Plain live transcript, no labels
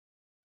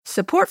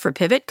Support for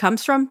Pivot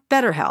comes from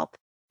BetterHelp.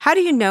 How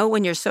do you know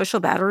when your social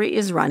battery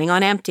is running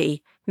on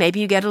empty? Maybe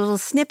you get a little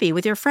snippy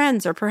with your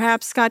friends or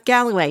perhaps Scott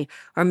Galloway.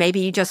 Or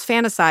maybe you just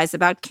fantasize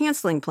about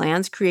canceling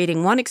plans,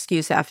 creating one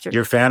excuse after...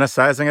 You're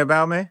fantasizing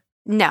about me?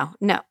 No,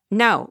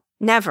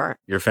 never.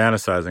 You're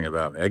fantasizing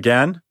about me.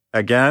 Again?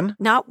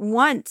 Not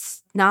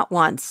once.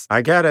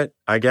 I get it.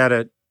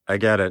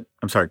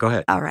 I'm sorry, go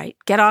ahead. All right,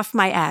 get off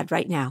my ad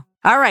right now.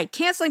 All right,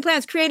 canceling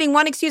plans, creating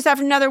one excuse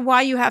after another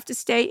why you have to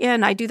stay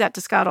in. I do that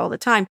to Scott all the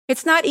time.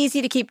 It's not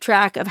easy to keep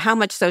track of how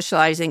much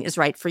socializing is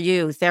right for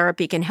you.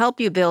 Therapy can help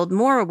you build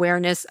more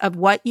awareness of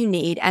what you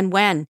need and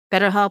when.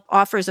 BetterHelp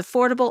offers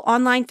affordable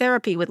online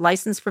therapy with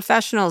licensed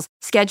professionals.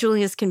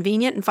 Scheduling is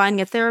convenient and finding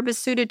a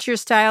therapist suited to your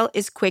style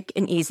is quick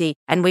and easy.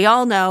 And we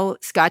all know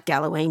Scott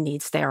Galloway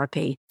needs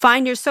therapy.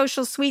 Find your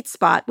social sweet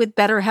spot with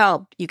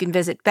BetterHelp. You can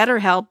visit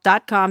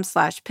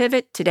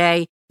betterhelp.com/pivot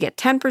today. Get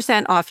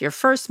 10% off your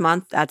first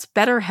month. That's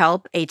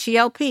BetterHelp,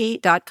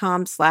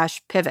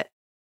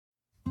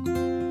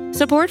 HELP.com/pivot.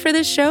 Support for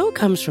this show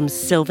comes from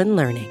Sylvan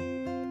Learning.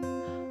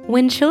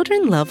 When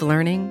children love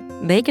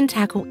learning, they can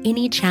tackle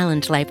any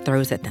challenge life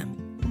throws at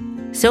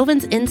them.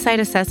 Sylvan's Insight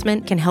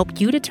Assessment can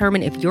help you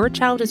determine if your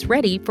child is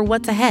ready for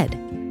what's ahead.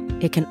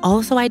 It can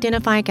also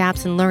identify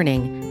gaps in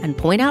learning and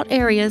point out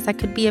areas that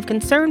could be of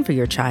concern for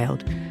your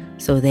child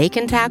so they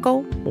can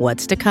tackle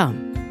what's to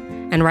come.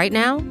 And right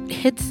now,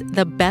 it's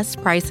the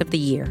best price of the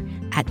year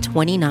at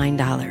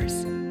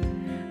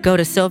 $29. Go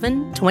to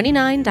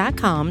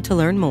sylvan29.com to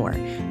learn more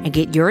and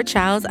get your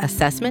child's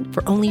assessment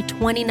for only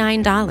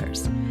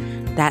 $29.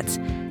 That's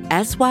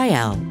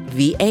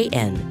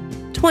SYLVAN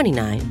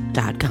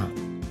 29.com.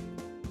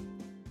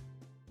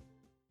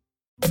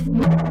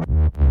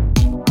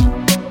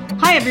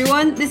 Hi,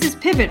 everyone. This is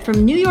Pivot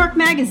from New York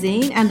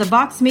Magazine and the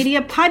Vox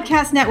Media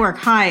Podcast Network.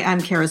 Hi, I'm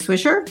Kara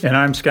Swisher. And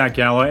I'm Scott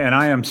Galloway, and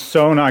I am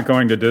so not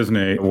going to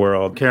Disney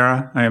World.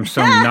 Kara, I am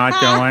so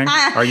not going.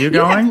 Are you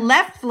going? You have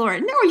left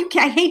Florida. No, you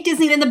can't. I hate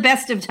Disney in the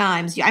best of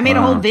times. I made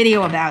a whole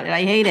video about it.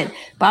 I hate it.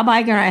 Bob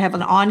Iger and I have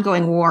an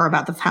ongoing war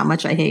about how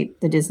much I hate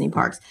the Disney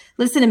parks.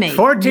 Listen to me.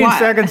 14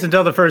 seconds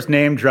until the first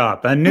name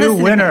drop. A new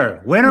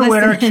winner.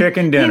 Winner,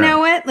 chicken dinner. You know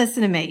what?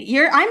 Listen to me.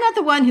 I'm not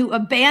the one who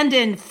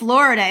abandoned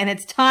Florida in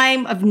its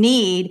time of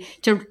need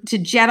to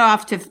jet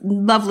off to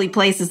lovely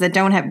places that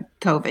don't have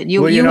COVID.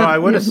 I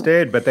would have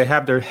stayed, but they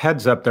have their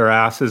heads up their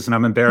asses, and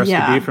I'm embarrassed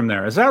to be from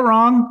there. Is that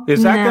wrong?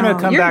 Is that going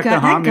to come back to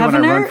haunt me when I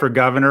run for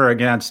governor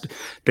against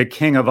the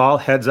king of all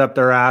heads up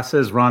their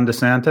asses, Ron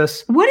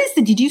DeSantis?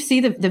 Did you see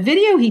the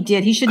video he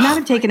did? He should not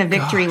have taken a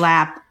victory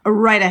lap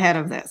right ahead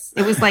of this.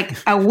 It was like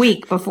a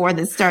week before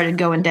this started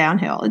going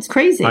downhill. It's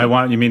crazy. I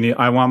want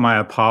my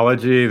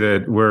apology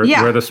that we're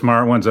the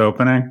smart ones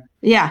opening?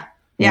 Yeah.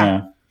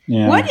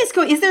 What is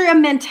there a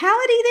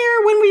mentality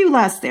there? When were you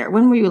last there?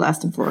 When were you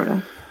last in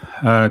Florida?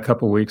 A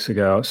couple of weeks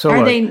ago. So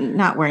are they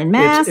not wearing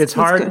masks? It's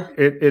hard.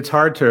 It's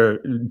hard to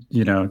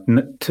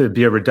to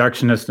be a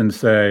reductionist and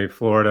say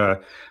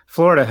Florida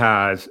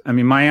has. I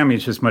mean, Miami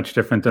is just much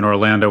different than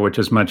Orlando, which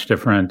is much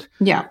different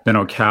than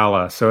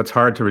Ocala. So it's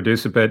hard to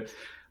reduce it. But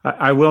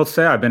I will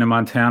say I've been in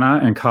Montana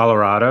and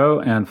Colorado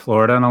and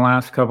Florida in the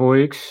last couple of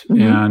weeks,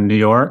 and New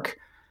York.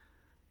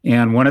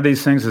 And one of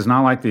these things is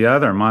not like the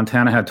other.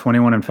 Montana had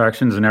 21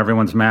 infections and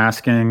everyone's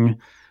masking.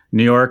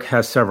 New York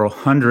has several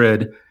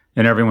hundred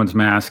and everyone's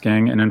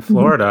masking. And in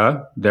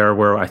Florida, there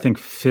were, I think,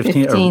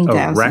 15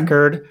 a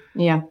record.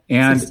 Yeah.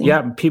 And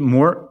 16.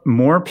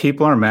 More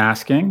people are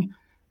masking,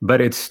 but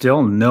it's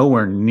still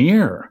nowhere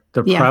near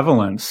the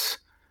prevalence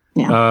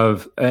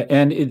of,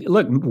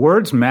 look,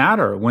 words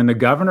matter. When the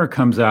governor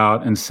comes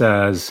out and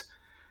says,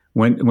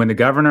 when the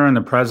governor and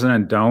the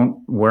president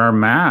don't wear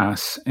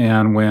masks,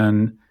 and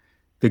when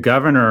the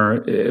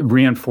governor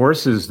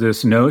reinforces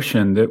this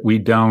notion that we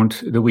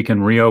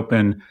can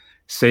reopen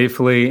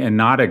safely and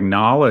not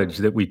acknowledge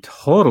that we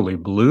totally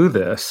blew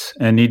this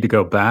and need to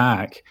go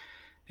back.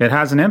 It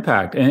has an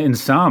impact. And in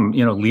some,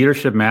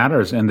 leadership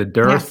matters, and the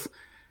dearth.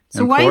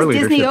 So why is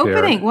Disney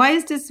opening? Why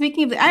is this,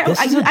 speaking of,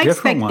 I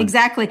expect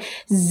exactly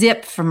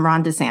zip from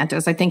Ron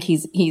DeSantis. I think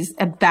he's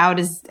about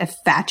as a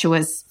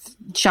fatuous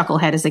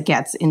chucklehead as it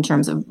gets in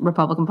terms of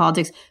Republican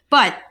politics.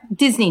 But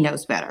Disney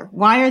knows better.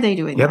 Why are they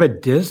doing that? Yeah,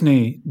 but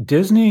Disney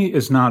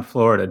is not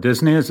Florida.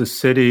 Disney is a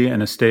city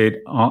and a state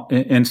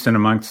instant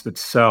amongst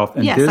itself.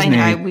 And yes, Disney,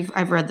 I know.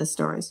 I've read the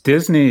stories.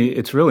 Disney,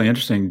 it's really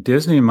interesting.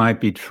 Disney might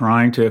be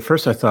trying to, at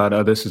first I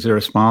thought, this is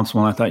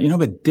irresponsible. And I thought,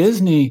 but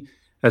Disney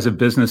as a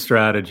business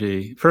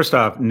strategy, first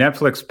off,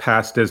 Netflix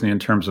passed Disney in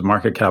terms of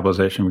market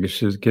capitalization,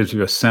 which gives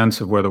you a sense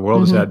of where the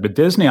world is at. But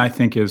Disney, I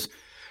think, is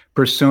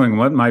pursuing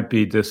what might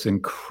be this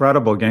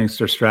incredible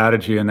gangster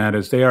strategy, and that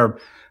is they are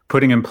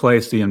putting in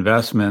place the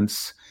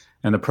investments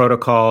and the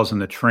protocols and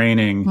the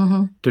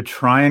training to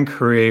try and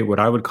create what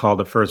I would call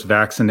the first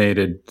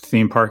vaccinated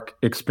theme park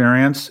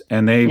experience.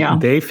 And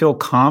they feel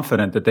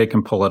confident that they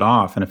can pull it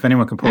off. And if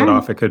anyone can pull it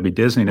off, it could be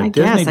Disney. And I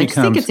just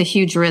think it's a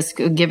huge risk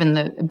given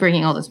the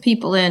bringing all those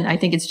people in. I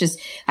think it's just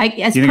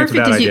because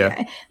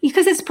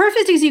as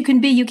perfect as you can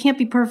be, you can't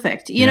be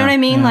perfect. You know what I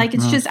mean? Like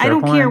it's just I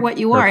don't care what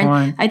you are.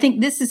 And I think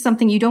this is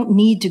something you don't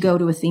need to go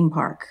to a theme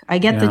park. I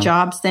get the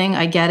jobs thing.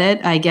 I get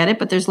it.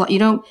 But there's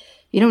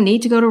you don't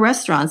need to go to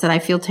restaurants, and I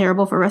feel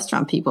terrible for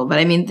restaurant people. But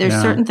I mean, there's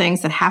certain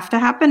things that have to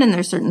happen, and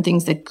there's certain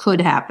things that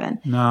could happen.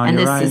 And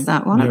this is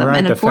not one of them. Right.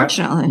 And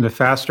unfortunately, the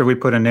faster we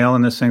put a nail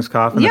in this thing's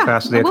coffin, the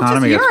faster the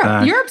economy gets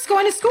back. Europe's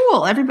going to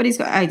school. Everybody's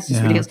going. It's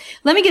just ridiculous.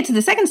 Let me get to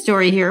the second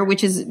story here,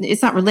 which is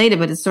it's not related,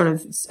 but it's sort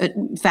of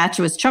a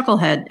fatuous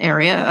chucklehead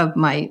area of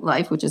my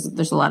life, which is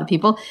there's a lot of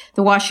people.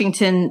 The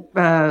Washington,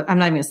 I'm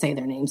not even going to say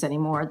their names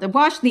anymore. The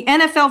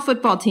NFL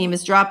football team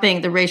is dropping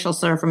the racial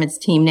slur from its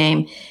team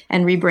name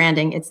and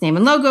rebranding its name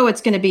and logo. It's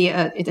going to be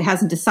it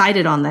hasn't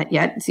decided on that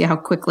yet. See how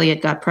quickly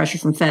it got pressure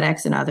from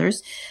FedEx and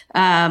others.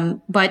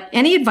 But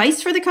any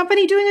advice for the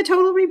company doing a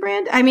total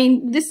rebrand? I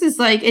mean, this is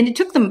like, and it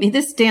took them,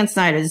 this Dan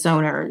Snyder, this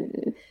owner,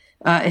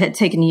 had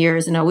taken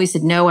years and always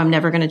said, no, I'm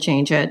never going to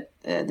change it.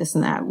 This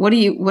and that. What do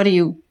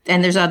you,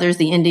 and there's others,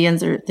 the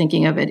Indians are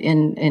thinking of it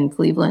in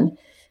Cleveland.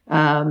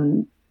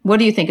 What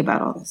do you think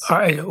about all this?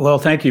 Well,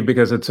 thank you,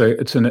 because it's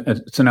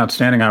an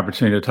outstanding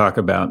opportunity to talk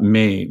about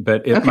me.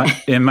 But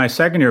in my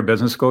second year of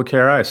business school,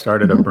 Kara, I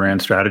started a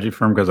brand strategy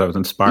firm because I was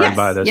inspired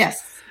by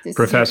this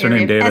professor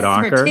named David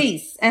Anker.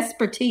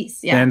 Expertise,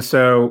 yeah. And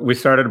so we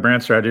started a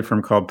brand strategy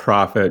firm called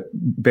Profit,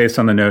 based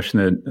on the notion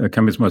that a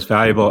company's most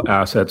valuable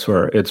assets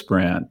were its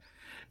brand.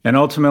 And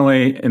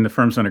ultimately, and the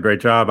firm's done a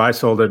great job. I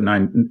sold it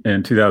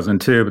in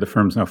 2002, but the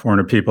firm's now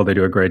 400 people. They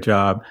do a great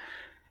job.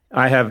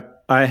 I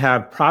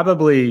have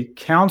probably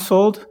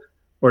counseled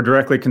or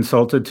directly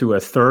consulted to a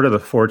third of the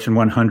Fortune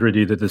 100,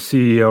 either the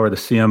CEO or the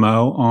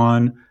CMO,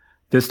 on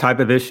this type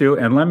of issue.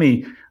 And let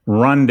me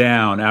run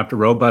down, after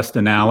robust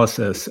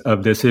analysis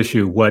of this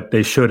issue, what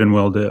they should and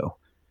will do.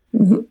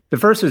 The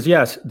first is,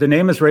 yes, the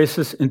name is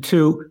racist. And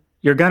two,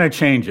 you're going to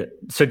change it.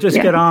 So just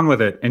get on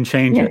with it and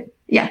change it.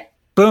 Yeah.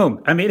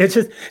 Boom. I mean, this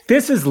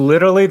is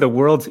literally the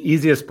world's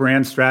easiest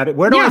brand strategy.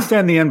 Where do I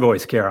send the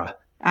invoice, Kara?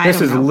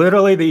 This is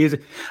literally the easy.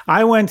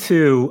 I went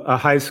to a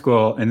high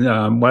school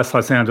in West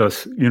Los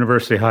Angeles,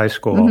 University High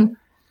School,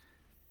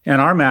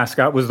 and our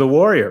mascot was the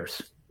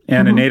Warriors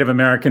and a Native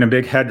American in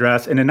big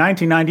headdress. And in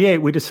 1998,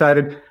 we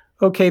decided,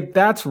 okay,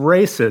 that's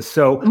racist.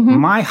 So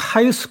my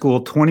high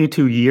school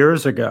 22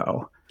 years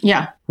ago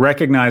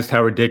recognized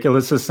how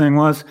ridiculous this thing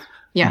was.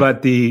 Yeah.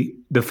 But the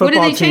football team. What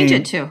did they change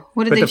it to?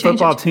 The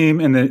football team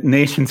in the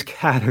nation's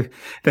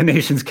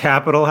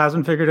capital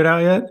hasn't figured it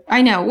out yet.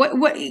 I know.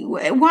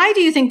 Why do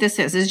you think this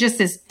is? Is just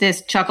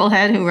this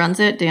chucklehead who runs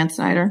it, Dan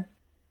Snyder?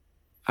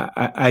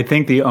 I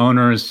think the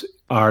owners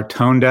are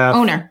tone deaf.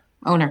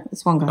 Owner.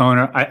 It's one guy.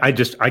 Owner. I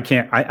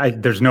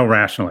can't. There's no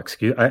rational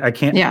excuse. I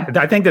can't. Yeah.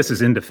 I think this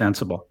is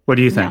indefensible. What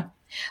do you think? Yeah.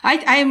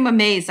 I'm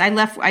amazed. I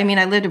lived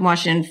in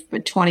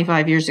Washington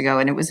 25 years ago,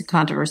 and it was a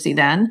controversy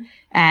then.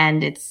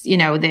 And it's,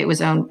 it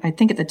was owned, I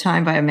think at the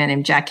time, by a man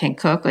named Jack Kent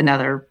Cooke,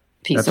 another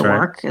piece of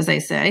work, as they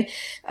say.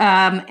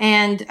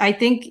 And I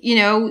think,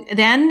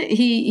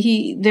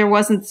 then there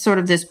wasn't sort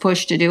of this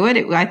push to do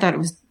it. I thought it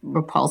was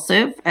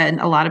repulsive, and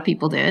a lot of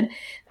people did.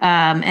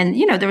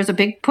 And there was a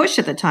big push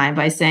at the time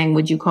by saying,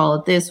 would you call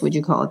it this? Would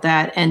you call it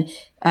that? And,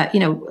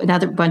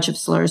 another bunch of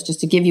slurs, just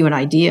to give you an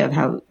idea of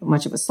how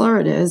much of a slur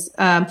it is.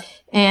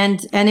 And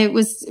it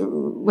was,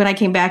 when I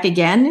came back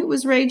again, it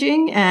was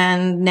raging.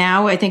 And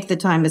now I think the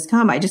time has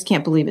come. I just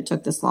can't believe it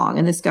took this long.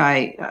 And this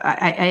guy,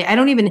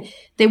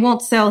 they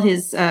won't sell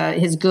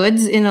his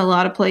goods in a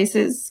lot of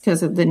places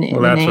because of the name.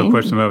 Well, that's what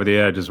pushed them over the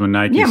edge, is when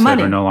Nike said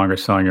we're no longer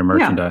selling your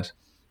merchandise.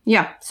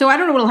 Yeah. So I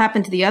don't know what will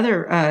happen to the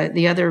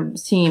other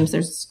teams.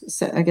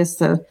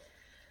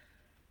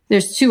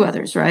 There's two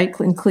others, right?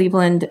 In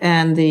Cleveland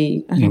and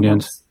the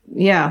Indians.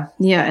 Yeah.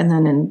 And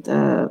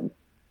then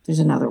there's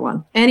another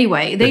one.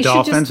 Anyway, the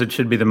Dolphins. It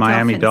should be the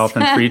Miami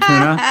Dolphin free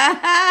tuna.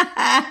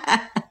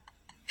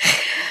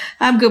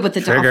 I'm good with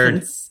the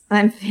Dolphins.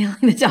 I'm feeling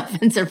the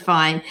Dolphins are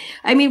fine.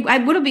 I mean,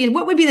 what would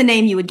be the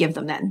name you would give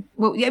them then?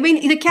 Well, I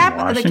mean, the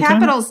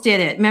Capitals did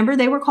it. Remember,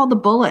 they were called the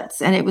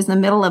Bullets, and it was in the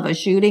middle of a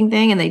shooting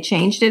thing, and they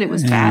changed it. It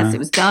was fast. It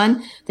was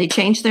done. They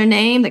changed their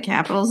name. The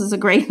Capitals is a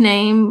great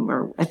name,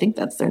 or I think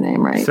that's their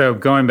name, right? So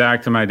going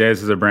back to my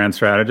days as a brand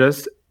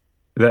strategist,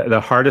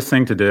 the hardest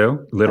thing to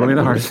do, literally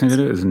the hardest thing to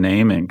do, is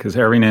naming, because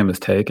every name is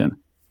taken.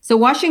 So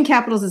Washington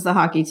Capitals is the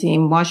hockey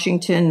team.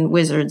 Washington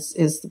Wizards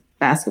is the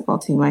basketball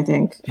team, I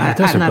think. Yeah,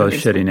 those are both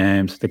shitty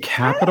names. The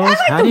Capitals?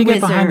 How do you get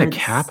behind the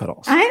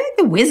Capitals? I think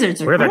the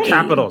Wizards are great. We're the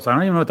Capitals. I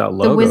don't even know what that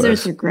logo is. The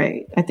Wizards are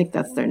great. I think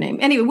that's their name.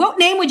 Anyway, what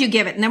name would you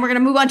give it? And then we're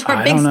going to move on to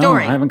our big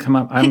story. I haven't come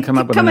up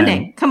with a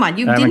name. Come on.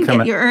 You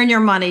earn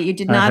your money. You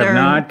did not earn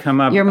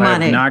your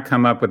money. I have not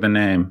come up with a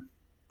name.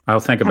 I'll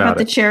think about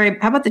it.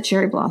 How about the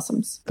cherry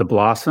blossoms? The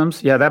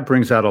blossoms? Yeah, that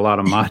brings out a lot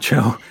of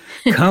macho.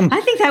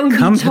 I think that would be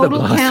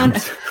total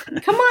count.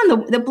 Come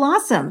on, the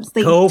blossoms.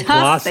 Go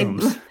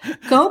blossoms.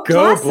 Go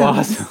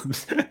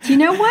blossoms. Do you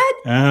know what?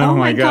 Oh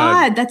my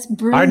God. That's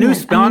brilliant. Our new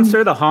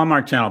sponsor, the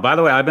Hallmark Channel. By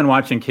the way, I've been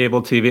watching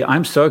cable TV.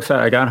 I'm so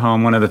excited. I got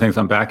home. One of the things,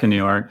 I'm back in New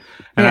York.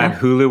 And I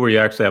have Hulu, where you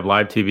actually have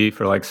live TV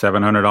for like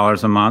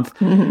 $700 a month.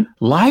 Mm-hmm.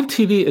 Live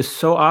TV is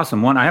so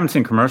awesome. One, I haven't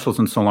seen commercials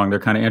in so long. They're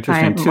kind of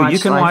interesting. Two,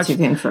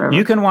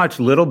 you can watch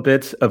little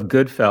bits of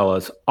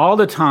Goodfellas all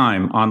the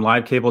time on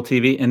live cable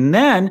TV. And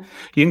then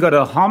you can go to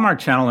the Hallmark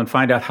Channel and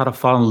find out how to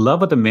fall in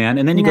love with a man.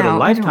 And then you go to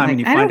Lifetime and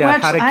you find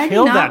out how to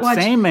kill that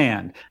same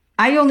man.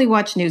 I only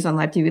watch news on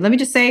live TV. Let me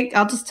just say,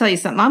 I'll just tell you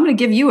something. I'm going to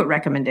give you a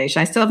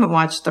recommendation. I still haven't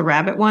watched the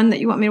Rabbit one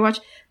that you want me to watch.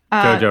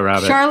 Jojo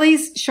Rabbit.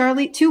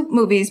 Charlie, 2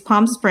 movies,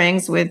 Palm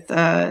Springs with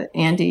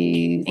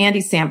Andy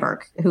Samberg,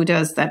 who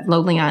does that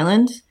Lonely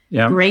Island.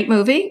 Yeah. Great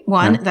movie.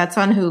 One, that's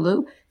on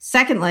Hulu.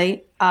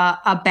 Secondly,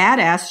 a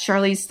badass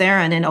Charlize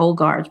Theron in Old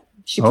Guard.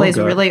 She plays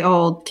a really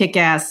old,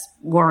 kick-ass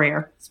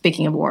warrior.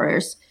 Speaking of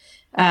warriors,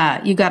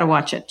 you got to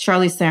watch it.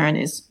 Charlize Theron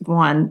is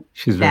one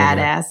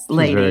badass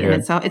lady,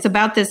 and it's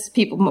about this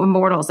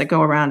immortals that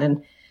go around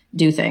and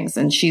do things,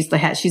 and she's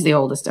the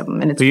oldest of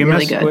them, and it's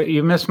really good.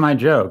 You missed my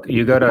joke.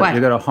 You go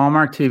to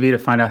Hallmark TV to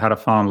find out how to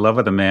fall in love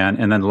with a man,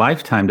 and then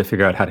Lifetime to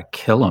figure out how to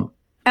kill him.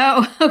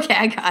 Oh, okay,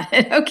 I got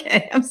it.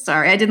 Okay, I'm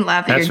sorry, I didn't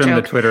laugh at your joke. That's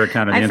from the Twitter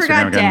account and the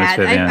Instagram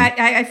account.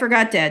 I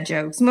forgot dad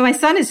jokes. My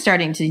son is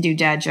starting to do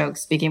dad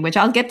jokes. Speaking of which,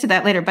 I'll get to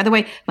that later. By the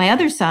way, my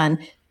other son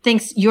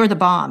thinks you're the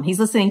bomb. He's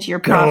listening to your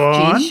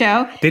Prof G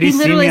show. Did he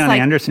see me on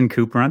Anderson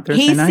Cooper on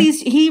Thursday night?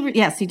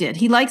 Yes, he did.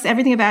 He likes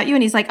everything about you,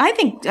 and he's like, I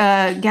think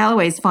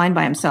Galloway's fine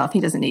by himself. He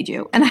doesn't need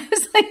you. And I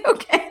was like,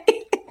 okay.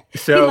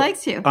 So he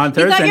likes you. On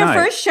Thursday night, your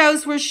first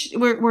shows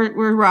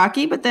were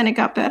rocky, but then it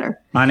got better.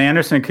 On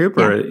Anderson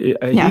Cooper,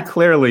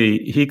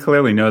 he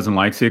clearly knows and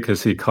likes you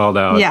because he called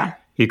out. Yeah,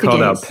 he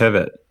called out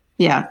Pivot.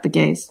 Yeah, the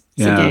gays.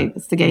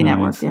 It's the gay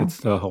network. It's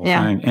the whole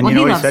thing. And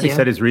he said? He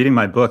said he's reading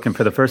my book, and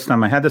for the first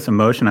time, I had this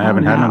emotion I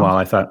haven't had in a while.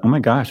 I thought, oh my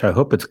gosh, I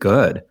hope it's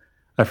good.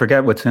 I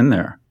forget what's in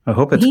there. I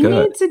hope it's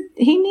good.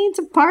 He needs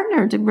a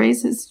partner to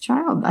raise his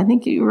child. I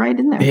think you're right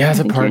in there. He has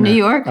a partner. In New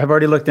York. I've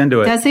already looked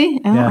into it. Does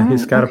he? Oh, yeah,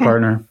 he's got a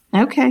partner.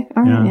 Okay.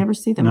 All right. Never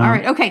see them. No. All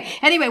right. Okay.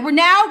 Anyway, we're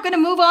now going to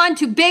move on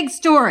to big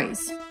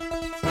stories.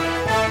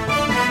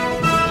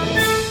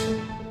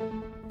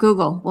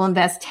 Google will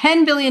invest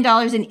 $10 billion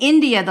in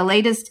India, the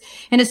latest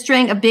in a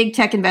string of big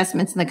tech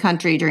investments in the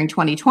country during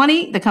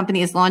 2020. The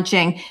company is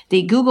launching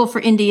the Google for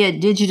India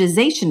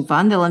Digitization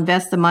Fund. They'll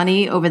invest the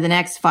money over the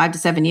next 5 to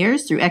 7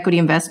 years through equity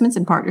investments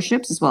and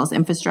partnerships, as well as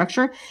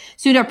infrastructure.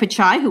 Sundar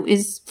Pichai, who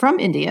is from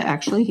India,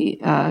 actually,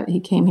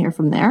 he came here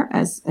from there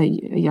as a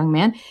young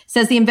man,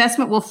 says the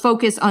investment will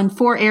focus on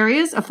 4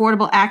 areas: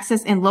 affordable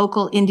access in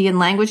local Indian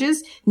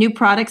languages, new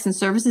products and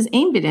services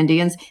aimed at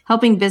Indians,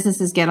 helping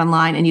businesses get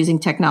online, and using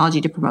technology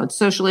to promote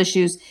social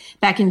issues.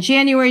 Back in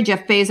January,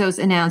 Jeff Bezos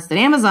announced that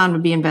Amazon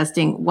would be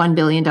investing $1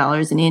 billion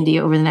in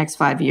India over the next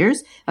 5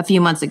 years. A few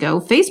months ago,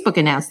 Facebook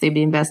announced they'd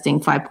be investing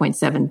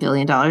 $5.7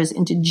 billion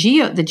into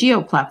the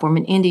Jio platform,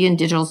 an Indian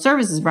digital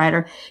services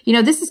provider. You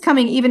know, this is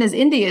coming even as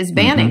India is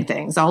banning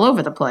things all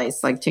over the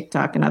place, like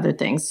TikTok and other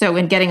things. So,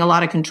 in getting a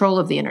lot of control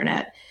of the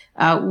internet.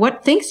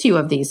 What thinks you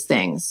of these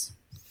things?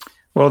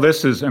 Well,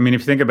 this is, if you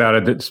think about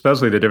it,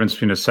 especially the difference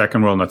between a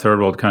second world and a third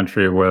world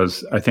country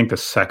was, I think the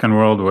second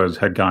world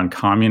had gone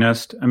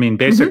communist.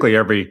 Basically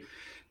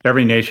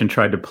every nation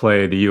tried to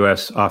play the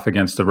U.S. off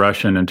against the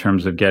Russian in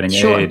terms of getting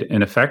aid.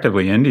 And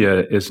effectively,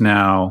 India is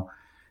now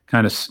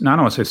kind of, not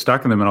I want to say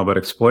stuck in the middle, but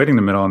exploiting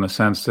the middle in the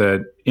sense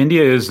that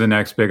India is the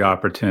next big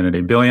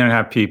opportunity. 1.5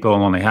 billion people,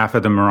 only half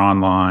of them are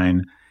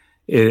online.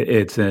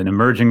 It's an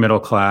emerging middle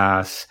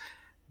class,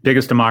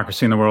 biggest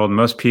democracy in the world,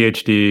 most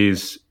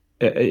PhDs.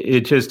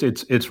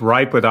 It's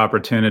ripe with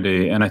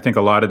opportunity. And I think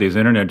a lot of these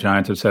internet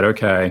giants have said,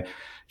 okay,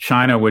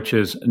 China, which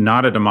is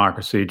not a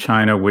democracy,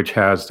 China, which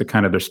has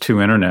there's 2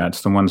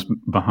 internets, the ones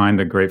behind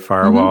the Great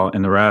Firewall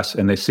and the rest.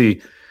 And they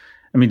see,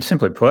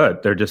 simply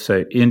put, they're just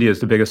say India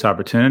is the biggest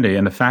opportunity.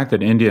 And the fact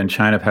that India and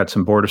China have had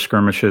some border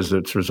skirmishes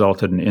that's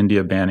resulted in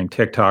India banning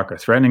TikTok or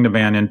threatening to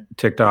ban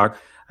TikTok,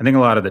 I think a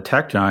lot of the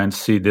tech giants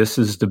see this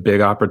is the big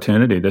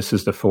opportunity. This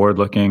is the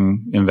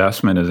forward-looking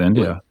investment is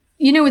India.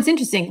 You know, it's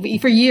interesting.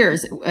 For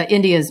years,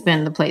 India has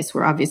been the place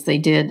where obviously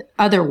they did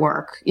other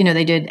work. You know,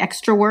 they did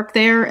extra work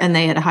there and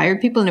they had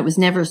hired people and it was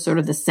never sort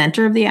of the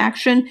center of the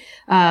action.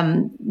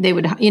 They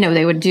would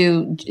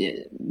do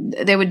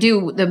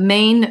the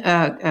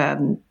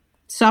main,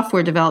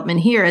 software development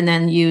here and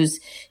then use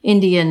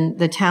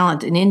the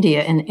talent in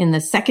India in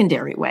the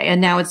secondary way. And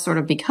now it's sort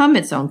of become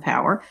its own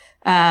power,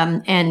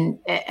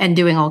 and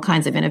doing all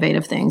kinds of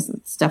innovative things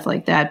and stuff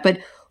like that. But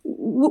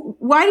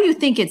why do you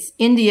think it's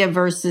India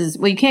versus,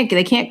 they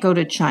can't go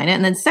to China?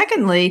 And then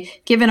secondly,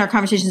 given our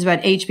conversations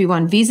about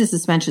HB1 visa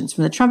suspensions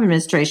from the Trump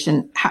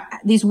administration,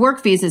 these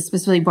work visas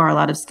specifically bar a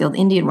lot of skilled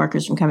Indian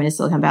workers from coming to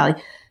Silicon Valley.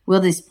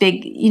 Is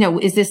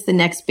this the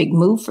next big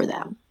move for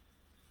them?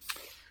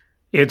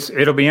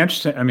 It'll be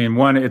interesting. I mean,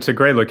 one, it's a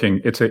great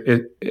looking.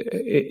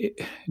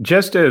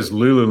 Just as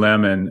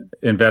Lululemon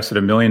invested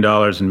 $1 million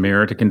in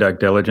Mirror to conduct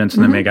diligence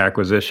and then make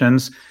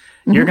acquisitions,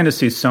 you're going to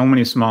see so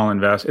many small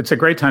investors. It's a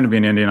great time to be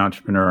an Indian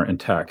entrepreneur in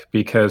tech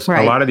because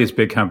a lot of these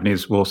big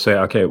companies will say,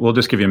 okay, we'll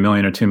just give you $1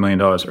 million or $2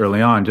 million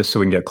early on just so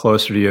we can get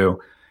closer to you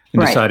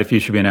and decide if you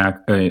should be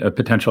a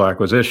potential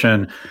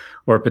acquisition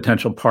or a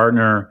potential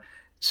partner.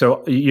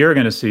 So you're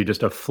going to see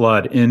just a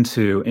flood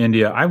into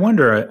India.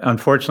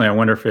 Unfortunately, I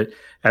wonder if it,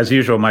 as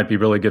usual, might be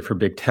really good for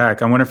big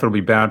tech. I wonder if it'll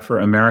be bad for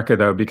America,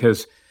 though,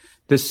 because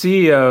the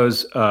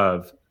CEOs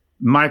of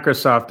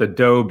Microsoft,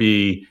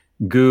 Adobe,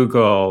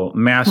 Google,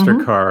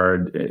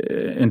 MasterCard,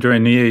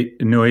 Indranee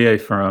Nooyi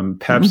from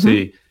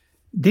Pepsi,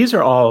 these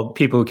are all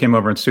people who came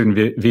over on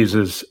student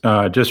visas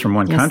just from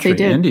one country,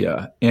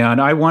 India. And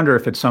I wonder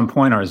if at some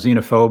point our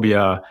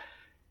xenophobia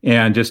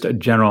and just a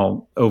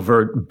general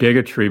overt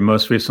bigotry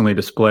most recently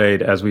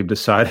displayed as we've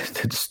decided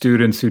that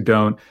students who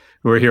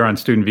are here on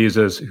student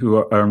visas who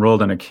are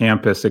enrolled in a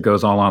campus that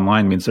goes all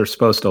online means they're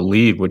supposed to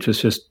leave, which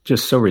is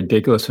just so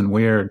ridiculous and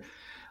weird.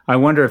 I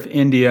wonder if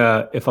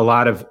India, if a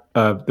lot of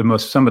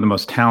some of the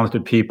most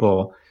talented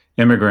people,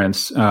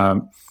 immigrants,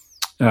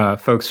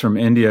 folks from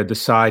India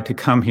decide to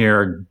come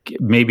here,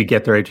 maybe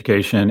get their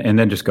education and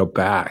then just go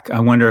back. I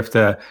wonder if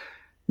the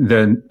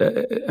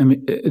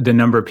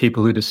number of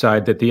people who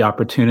decide that the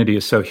opportunity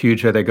is so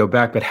huge that they go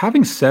back. But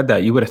having said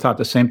that, you would have thought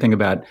the same thing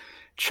about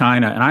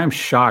China. And I am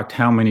shocked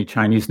how many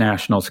Chinese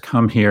nationals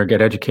come here,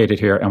 get educated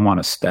here, and want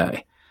to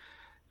stay.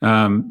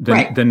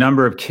 The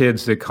number of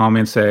kids that call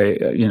me and say,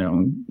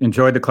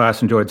 enjoyed the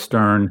class, enjoyed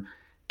Stern.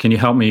 Can you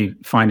help me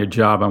find a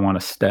job? I want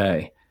to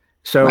stay.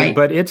 So,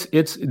 but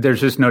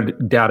there's just no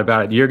doubt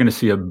about it. You're going to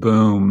see a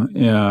boom,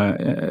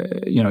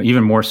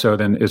 even more so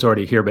than is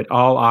already here. But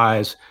all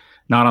eyes,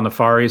 not on the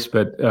Far East,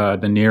 but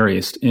the Near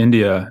East,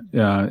 India.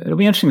 It'll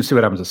be interesting to see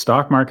what happens to the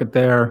stock market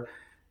there.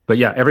 But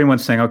yeah,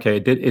 everyone's saying, okay,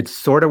 it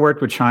sort of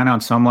worked with China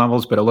on some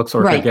levels, but it looks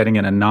like they're getting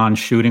in a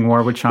non-shooting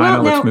war with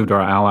China. Let's move to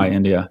our ally,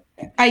 India.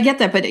 I get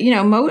that, but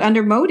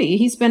under Modi,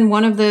 he's been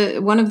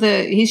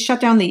he's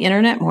shut down the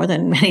internet more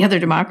than any other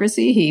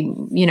democracy.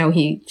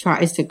 He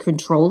tries to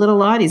control it a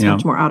lot. He's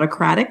much more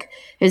autocratic.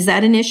 Is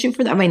that an issue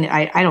for them? I mean,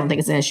 I don't think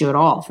it's an issue at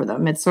all for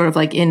them. It's sort of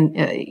like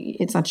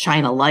it's not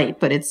China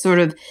light, but it's sort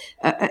of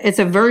it's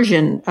a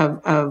version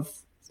of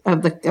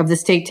the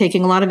state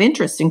taking a lot of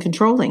interest in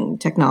controlling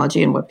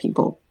technology and what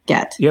people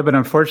get. Yeah, but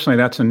unfortunately,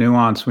 that's a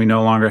nuance we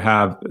no longer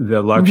have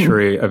the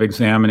luxury of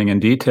examining in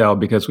detail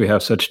because we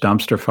have such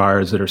dumpster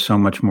fires that are so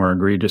much more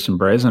egregious and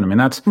brazen. I mean,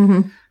 that's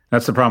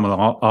the problem with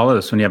all of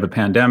this. When you have a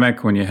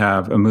pandemic, when you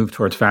have a move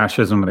towards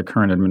fascism with the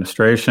current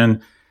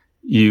administration,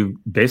 you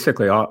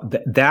basically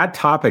that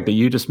topic that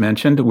you just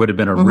mentioned would have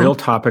been a real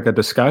topic of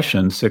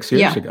discussion 6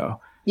 years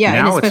ago. Yeah,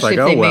 now it's like,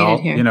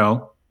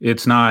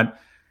 it's not.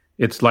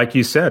 It's like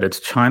you said, it's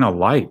China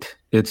light.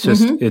 It's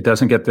just it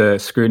doesn't get the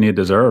scrutiny it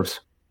deserves.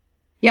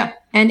 Yeah,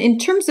 and in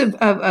terms of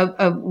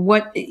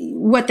what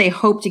they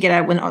hope to get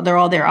out when they're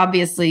all there,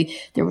 obviously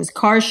there was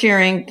car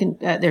sharing,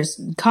 there's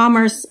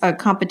commerce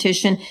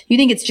competition. You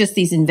think it's just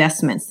these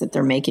investments that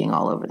they're making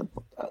all over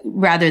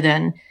rather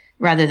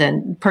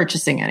than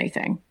purchasing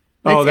anything?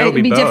 That'll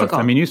be both.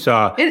 Difficult. I mean, you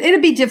saw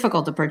it'd be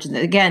difficult to purchase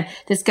it. Again,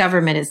 this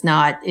government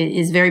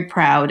is very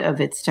proud of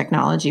its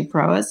technology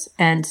prowess,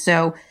 and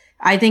so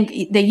I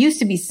think they used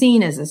to be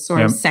seen as a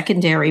sort of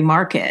secondary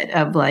market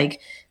of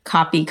like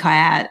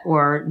copycat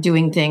or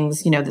doing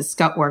things, the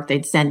scut work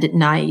they'd send at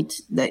night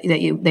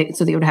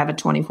so they would have a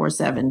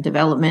 24/7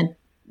 development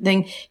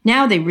thing.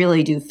 Now they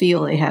really do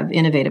feel they have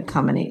innovative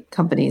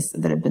companies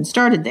that have been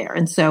started there.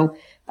 And so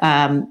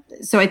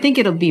I think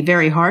it'll be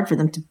very hard for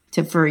them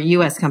for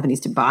U.S.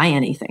 companies to buy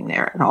anything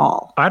there at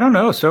all. I don't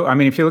know. So, I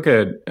mean, if you look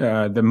at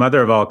the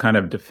mother of all kind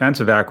of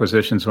defensive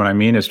acquisitions, what I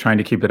mean is trying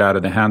to keep it out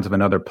of the hands of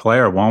another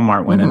player.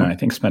 Walmart went in and I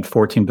think spent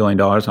 $14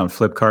 billion on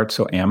Flipkart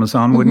so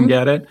Amazon wouldn't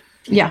get it.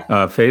 Yeah.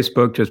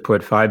 Facebook just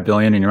put $5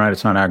 billion, and you're right,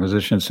 it's not an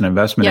acquisition, it's an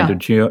investment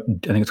into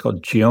I think it's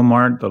called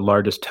GeoMart, the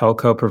largest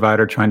telco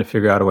provider, trying to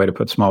figure out a way to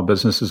put small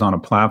businesses on a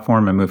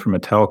platform and move from a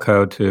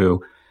telco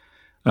to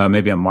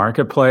maybe a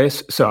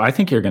marketplace. So I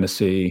think it's going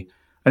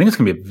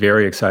to be a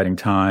very exciting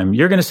time.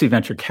 You're going to see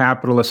venture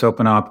capitalists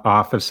open up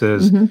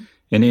offices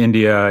in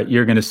India.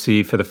 You're going to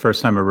see for the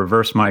first time a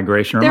reverse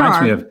migration. It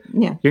reminds me of,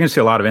 you're going to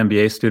see a lot of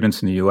MBA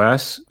students in the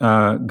U.S.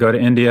 Go to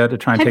India to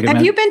try and take advantage.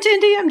 Have you been to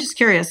India? I'm just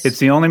curious. It's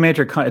the only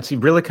it's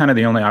really kind of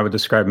the only, I would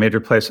describe,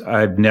 major place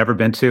I've never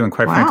been to. And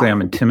quite frankly,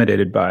 I'm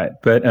intimidated by it.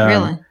 But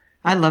really?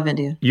 I love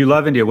India. You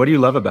love India. What do you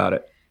love about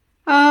it?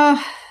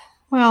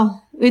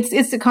 Well,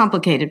 it's a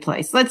complicated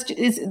place.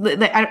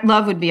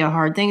 Love would be a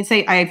hard thing to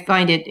say. I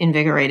find it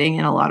invigorating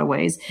in a lot of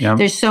ways. Yeah.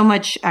 There's so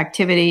much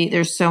activity.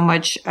 There's so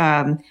much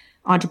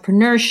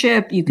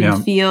entrepreneurship you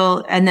can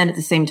feel, and then at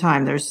the same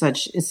time, there's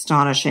such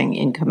astonishing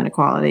income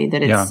inequality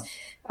that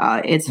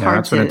it's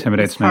hard to. What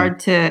intimidates me.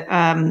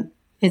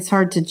 It's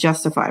hard to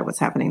justify what's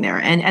happening there,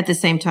 and at the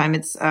same time,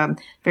 it's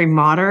very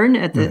modern.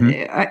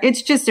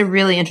 It's just a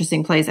really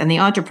interesting place, and the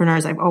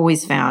entrepreneurs I've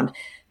always found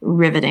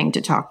riveting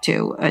to talk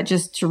to,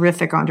 just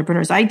terrific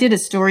entrepreneurs. I did a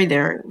story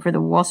there for the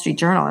Wall Street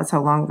Journal. That's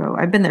how long ago.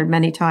 I've been there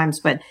many times,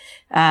 but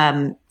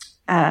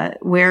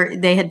where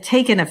they had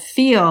taken a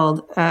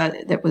field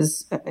that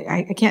was,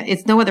 I can't,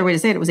 it's no other way to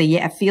say it. It was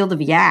a field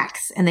of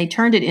yaks, and they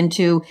turned it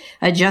into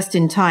a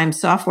just-in-time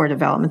software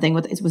development thing.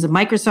 It was a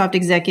Microsoft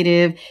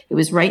executive. It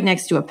was right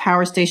next to a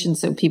power station,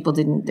 so people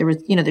didn't, there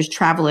was, there's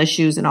travel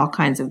issues and all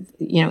kinds of,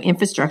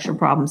 infrastructure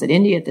problems in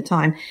India at the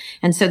time.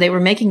 And so they were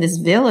making this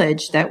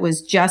village that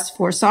was just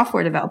for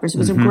software developers. It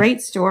was a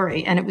great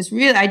story. And it was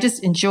really, I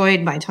just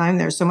enjoyed my time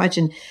there so much.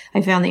 And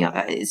I found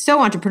so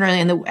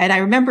entrepreneurial. And I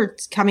remember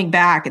coming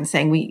back and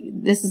saying,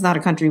 this is not a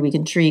country we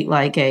can treat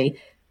like a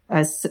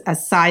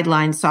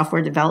sideline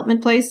software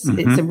development place.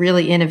 It's a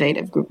really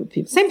innovative group of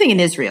people. Same thing in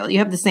Israel. You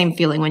have the same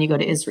feeling when you go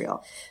to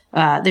Israel.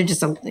 They're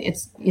just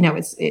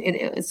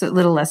it's a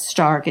little less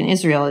stark in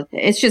Israel.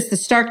 It's just the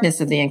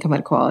starkness of the income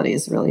inequality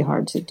is really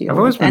hard to deal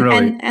with.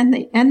 And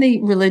the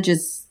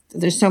religious.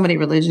 There's so many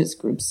religious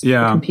groups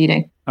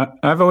competing.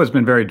 I've always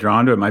been very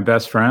drawn to it. My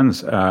best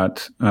friends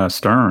at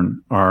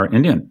Stern are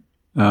Indian,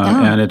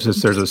 and it's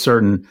just there's a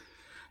certain.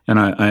 And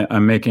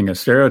I'm making a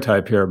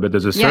stereotype here, but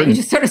there's a certain... Yeah, you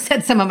just sort of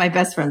said some of my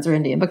best friends are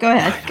Indian, but go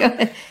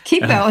ahead.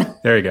 Keep going.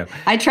 There you go.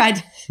 I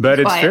tried but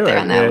it's true.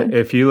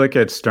 If you look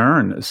at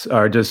Stern,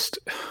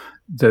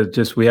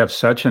 we have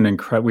such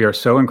we are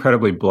so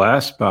incredibly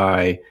blessed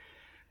by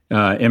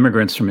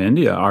immigrants from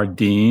India. Our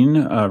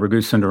dean,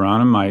 Raghu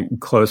Sundaranam, my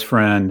close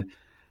friend,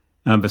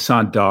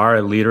 Vasant Dar,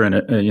 a leader in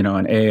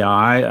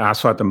AI,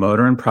 Aswat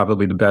Damodaran,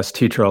 probably the best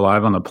teacher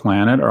alive on the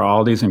planet, are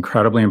all these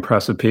incredibly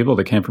impressive people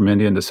that came from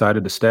India and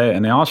decided to stay.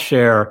 And they all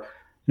share,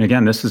 and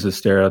again, this is a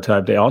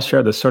stereotype, they all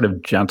share this sort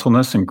of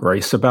gentleness and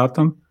grace about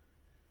them.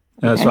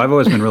 So I've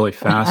always been really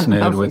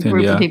fascinated with India. A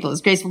group of people is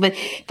graceful, but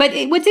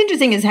what's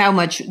interesting is how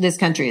much this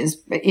country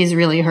is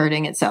really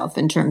hurting itself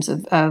in terms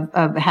of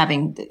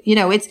having,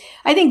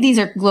 I think these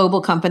are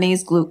global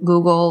companies,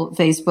 Google,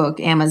 Facebook,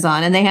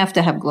 Amazon, and they have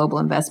to have global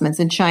investments.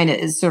 And China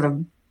is sort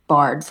of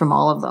barred from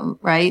all of them,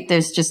 right?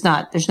 There's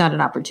not an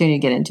opportunity to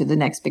get into the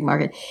next big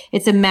market.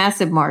 It's a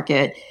massive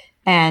market.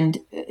 And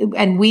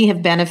we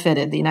have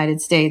benefited, the United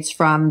States,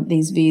 from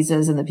these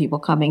visas and the people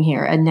coming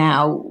here. And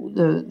now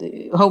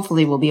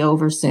hopefully will be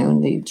over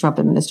soon. The Trump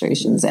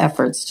administration's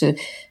efforts to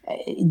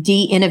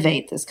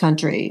de-innovate this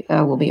country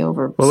will be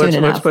over soon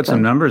enough. Let's put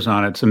some numbers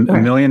on it. It's a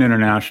million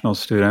international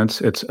students.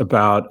 It's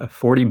about a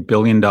 $40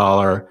 billion,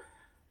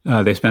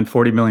 they spent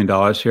 $40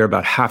 million here.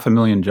 About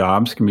 500,000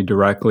 jobs can be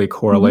directly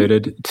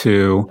correlated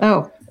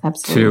to...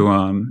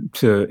 Absolutely.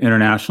 To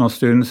international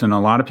students. And a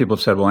lot of people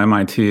have said, well,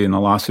 MIT and the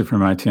lawsuit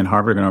from MIT and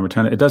Harvard are going to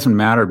overturn it. It doesn't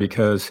matter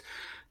because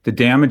the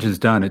damage is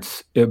done.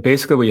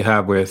 Basically what you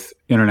have with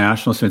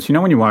international students.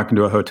 When you walk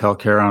into a hotel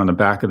carry-on on the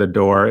back of the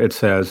door, it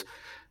says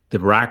the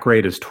rack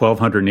rate is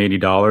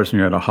 $1,280 and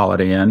you're at a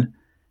Holiday Inn.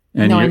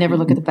 And I never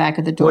look at the back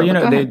of the door.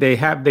 Well,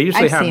 they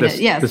usually have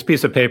this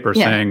piece of paper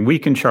saying we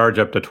can charge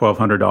up to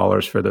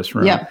 $1,200 for this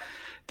room. Yep.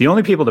 The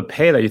only people that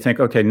pay that, you think,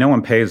 okay, no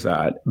one pays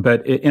that.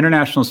 But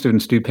international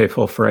students do pay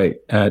full freight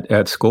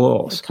at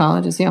schools. At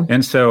colleges, yeah.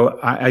 And so,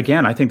 I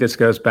think this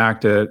goes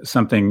back to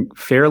something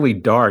fairly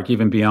dark,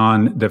 even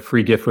beyond the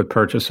free gift with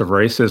purchase of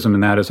racism.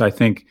 And that is, I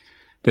think,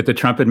 that the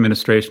Trump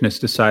administration has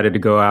decided to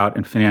go out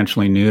and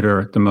financially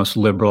neuter the most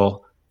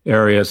liberal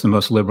areas, the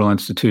most liberal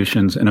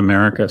institutions in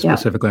America,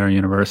 specifically our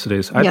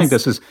universities. I think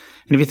this is,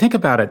 and if you think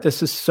about it,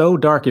 this is so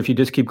dark if you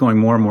just keep going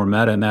more and more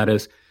meta, and that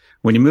is,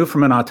 when you move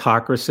from a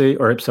democracy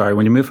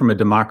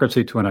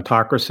to an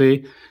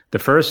autocracy, the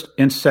first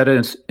set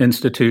of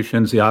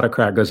institutions the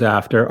autocrat goes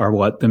after are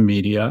what? The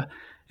media.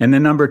 And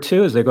then number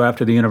two is they go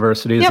after the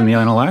universities and the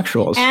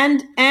intellectuals.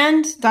 And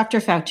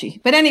Dr.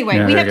 Fauci. But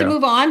anyway, we have to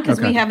move on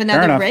because we have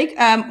another break.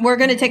 We're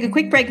going to take a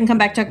quick break and come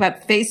back to talk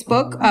about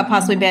Facebook,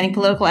 possibly banning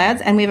political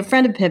ads. And we have a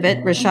friend of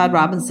Pivot, Rashad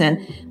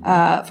Robinson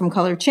from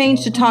Color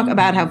Change, to talk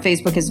about how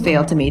Facebook has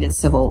failed to meet its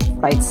civil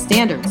rights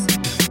standards.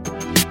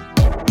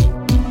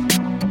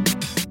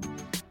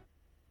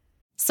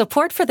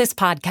 Support for this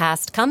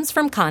podcast comes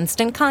from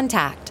Constant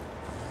Contact.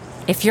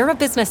 If you're a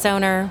business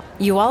owner,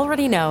 you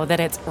already know that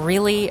it's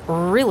really,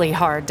 really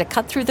hard to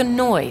cut through the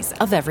noise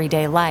of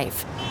everyday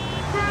life.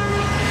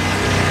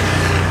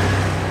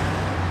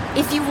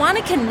 If you want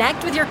to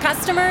connect with your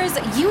customers,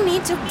 you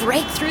need to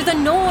break through the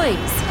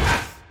noise.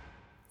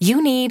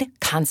 You need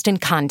Constant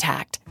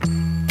Contact.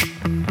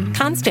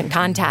 Constant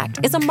Contact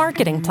is a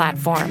marketing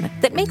platform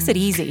that makes it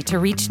easy to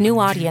reach new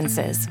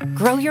audiences,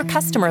 grow your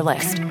customer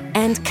list,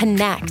 and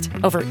connect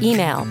over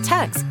email,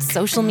 text,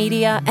 social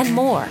media, and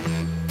more.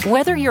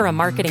 Whether you're a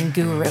marketing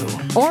guru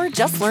or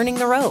just learning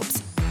the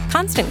ropes,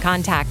 Constant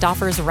Contact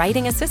offers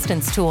writing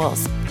assistance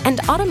tools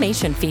and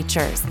automation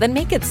features that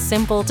make it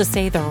simple to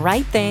say the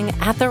right thing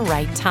at the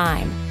right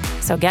time.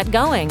 So get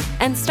going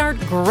and start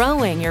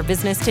growing your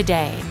business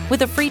today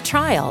with a free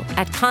trial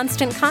at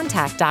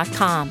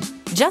ConstantContact.com.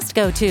 Just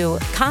go to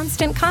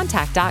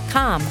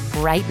ConstantContact.com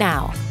right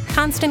now.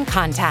 Constant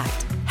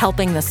Contact,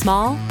 helping the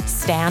small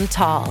stand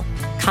tall.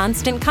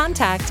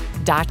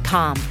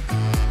 ConstantContact.com.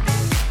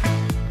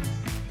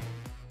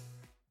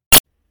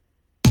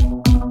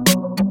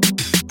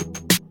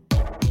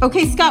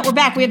 Okay, Scott, we're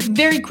back. We have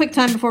very quick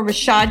time before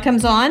Rashad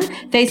comes on.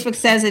 Facebook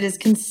says it is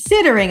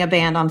considering a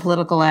ban on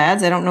political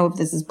ads. I don't know if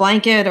this is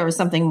blanket or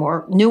something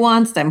more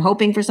nuanced. I'm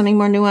hoping for something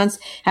more nuanced.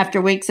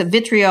 After weeks of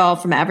vitriol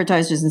from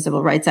advertisers and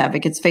civil rights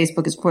advocates,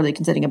 Facebook is reportedly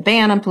considering a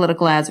ban on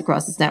political ads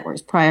across its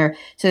networks. Prior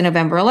to the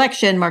November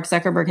election, Mark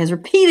Zuckerberg has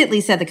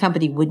repeatedly said the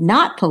company would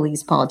not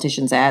police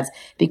politicians' ads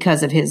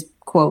because of his,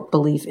 quote,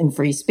 belief in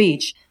free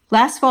speech.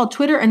 Last fall,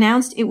 Twitter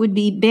announced it would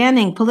be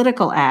banning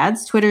political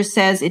ads. Twitter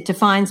says it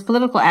defines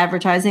political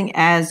advertising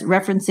as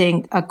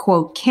referencing a,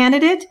 quote,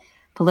 candidate,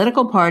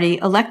 political party,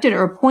 elected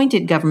or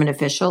appointed government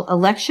official,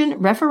 election,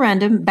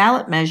 referendum,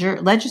 ballot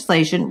measure,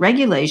 legislation,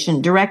 regulation,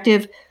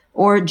 directive,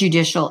 or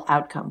judicial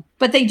outcome.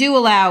 But they do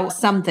allow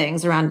some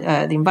things around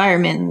the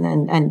environment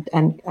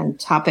and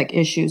topic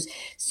issues.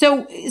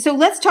 So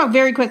let's talk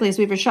very quickly as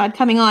we have Rashad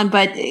coming on.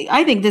 But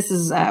I think this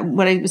is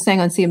what I was saying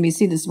on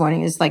CNBC this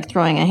morning is like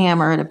throwing a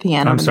hammer at a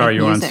piano. I'm sorry,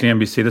 you were on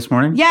CNBC this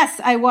morning? Yes,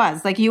 I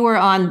was. Like you were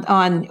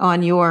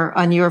on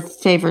your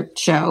favorite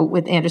show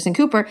with Anderson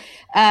Cooper.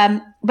 But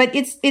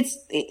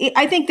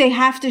I think they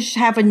have to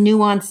have a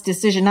nuanced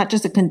decision, not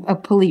just a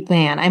complete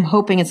ban. I'm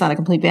hoping it's not a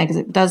complete ban because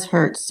it does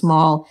hurt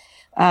small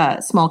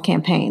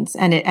campaigns,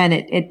 and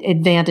it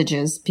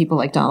advantages people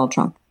like Donald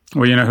Trump.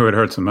 Well, you know who it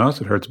hurts the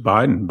most? It hurts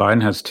Biden.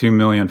 Biden has 2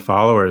 million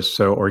followers,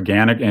 so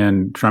organic,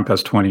 and Trump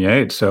has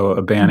 28. So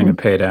a banning of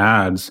paid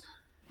ads,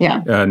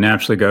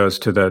 naturally goes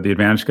to the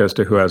advantage goes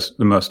to who has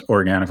the most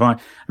organic following.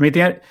 I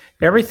mean,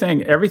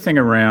 everything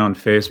around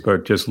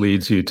Facebook just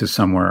leads you to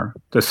somewhere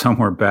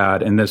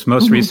bad. And this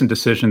most recent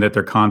decision that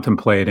they're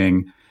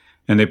contemplating,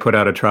 and they put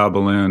out a trial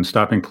balloon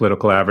stopping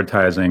political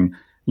advertising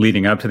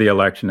leading up to the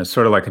election, is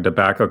sort of like a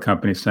tobacco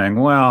company saying,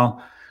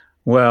 well,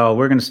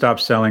 we're going to stop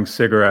selling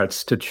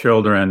cigarettes to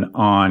children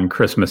on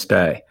Christmas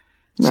Day.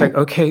 It's like,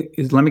 okay,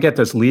 let me get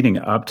this leading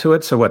up to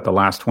it. So what, the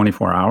last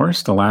 24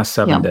 hours, the last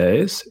 7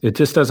 days? It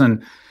just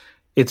doesn't,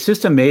 it's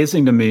just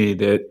amazing to me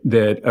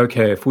that,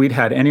 okay, if we'd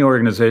had any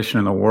organization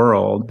in the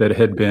world that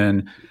had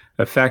been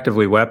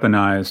effectively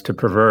weaponized to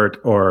pervert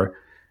or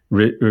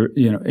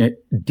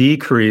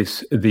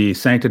decrease the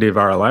sanctity of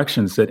our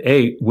elections, that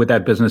A, would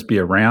that business be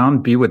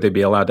around? B, would they be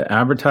allowed to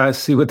advertise?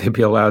 C, would they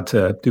be allowed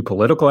to do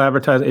political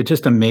advertising? It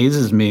just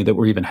amazes me that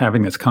we're even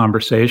having this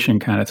conversation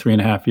kind of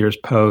 3.5 years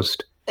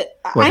post.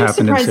 I'm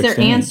surprised their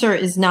answer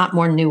is not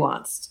more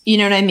nuanced. You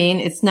know what I mean?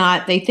 It's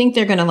not, they think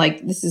they're going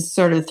to this is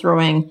sort of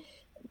throwing,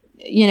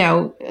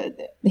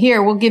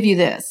 here, we'll give you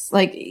this.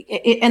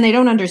 And they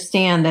don't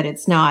understand that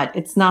it's not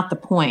the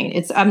point.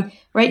 It's,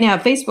 right now,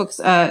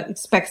 Facebook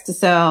expects to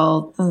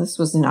sell, this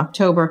was in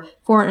October,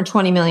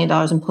 $420 million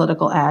in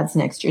political ads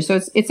next year. So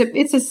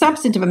it's a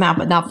substantive amount,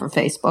 but not for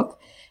Facebook.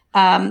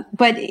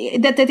 But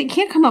that they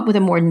can't come up with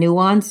a more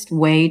nuanced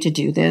way to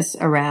do this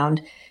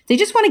around. They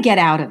just want to get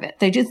out of it.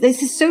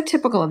 This is so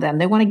typical of them.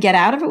 They want to get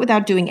out of it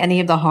without doing any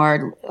of the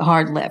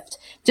hard lift.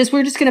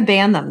 We're just going to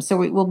ban them. So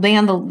we'll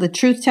ban the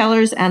truth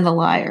tellers and the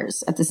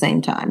liars at the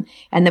same time.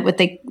 And that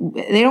they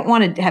don't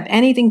want to have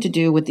anything to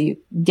do with the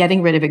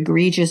getting rid of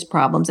egregious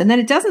problems. And then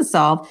it doesn't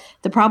solve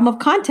the problem of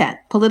content,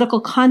 political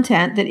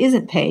content that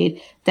isn't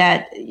paid,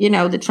 that,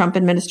 the Trump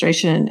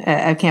administration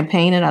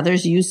campaign and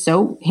others use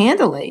so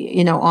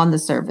handily, on the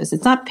surface.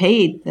 It's not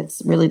paid.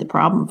 That's really the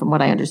problem from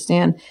what I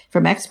understand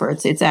from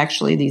experts. It's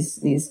actually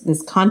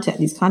these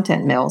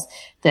content mills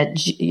that,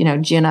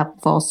 gin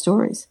up false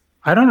stories.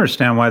 I don't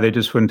understand why they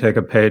just wouldn't take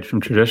a page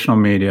from traditional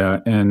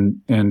media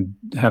and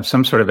have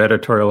some sort of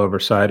editorial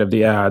oversight of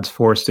the ads,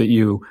 force that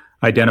you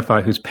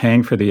identify who's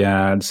paying for the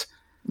ads,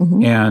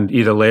 and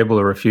either label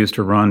or refuse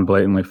to run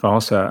blatantly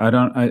false ads.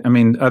 I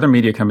mean, other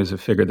media companies have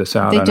figured this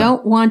out. They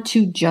don't want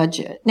to judge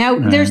it. Now,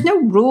 there's no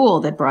rule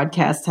that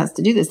broadcast has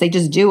to do this. They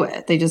just do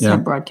it. They just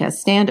have broadcast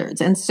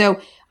standards. And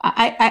so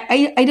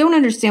I don't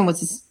understand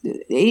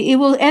it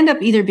will end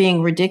up either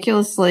being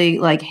ridiculously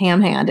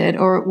ham-handed,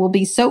 or it will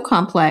be so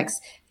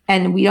complex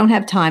and we don't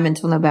have time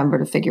until November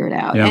to figure it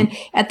out. Yeah. And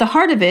at the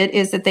heart of it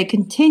is that they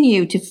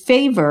continue to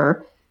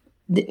favor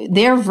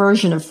their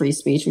version of free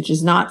speech, which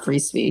is not free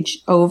speech,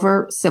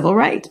 over civil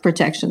rights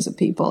protections of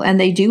people. And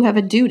they do have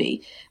a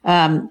duty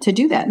to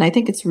do that. And I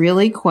think it's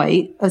really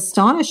quite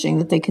astonishing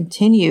that they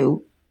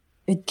continue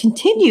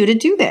to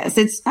do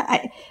this.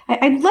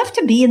 I'd love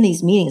to be in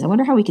these meetings. I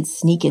wonder how we could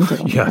sneak into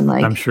them. Yeah,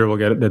 I'm sure we'll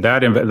get it.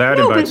 That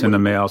invite's in the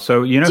mail.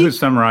 So who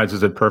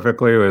summarizes it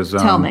perfectly was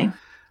tell me.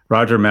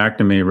 Roger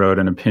McNamee wrote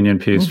an opinion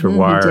piece for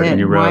Wired, and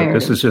he wrote,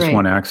 this is just great.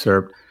 One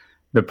excerpt.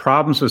 The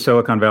problems with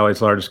Silicon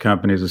Valley's largest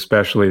companies,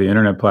 especially the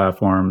internet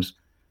platforms,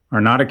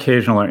 are not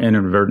occasional or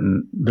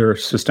inadvertent. They're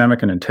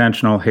systemic and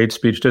intentional. Hate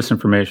speech,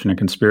 disinformation, and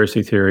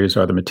conspiracy theories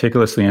are the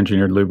meticulously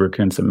engineered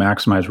lubricants that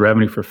maximize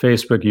revenue for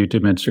Facebook,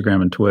 YouTube,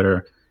 Instagram, and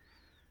Twitter.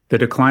 The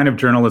decline of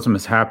journalism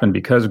has happened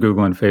because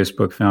Google and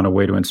Facebook found a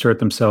way to insert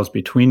themselves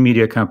between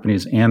media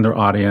companies and their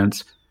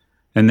audience,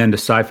 and then to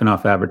siphon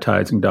off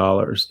advertising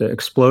dollars. The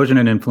explosion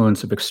and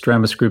influence of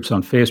extremist groups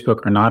on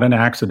Facebook are not an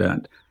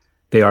accident.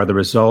 They are the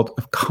result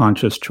of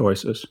conscious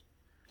choices.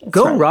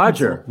 Go right.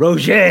 Roger. Go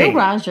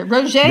Roger.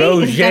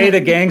 Roger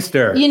the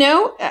gangster. You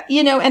know,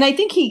 and I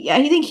think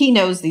he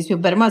knows these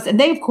people better than most. And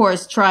they, of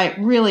course, try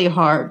really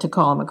hard to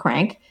call him a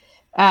crank.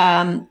 But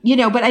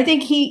I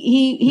think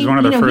he's one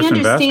of their first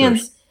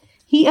investors.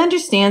 He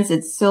understands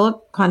that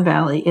Silicon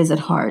Valley is at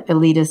heart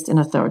elitist and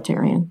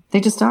authoritarian.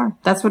 They just are.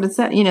 That's what it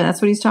said.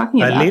 That's what he's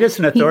talking about. Elitist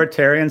and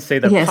authoritarian say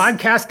the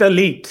podcast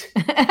elite.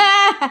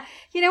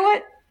 You know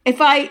what? If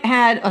I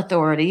had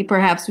authority,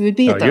 perhaps we would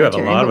be authoritarian. You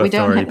have a lot of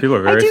authority. People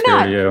are very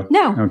scared of you.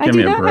 No, give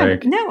me a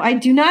break. I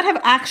do not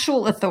have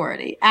actual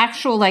authority.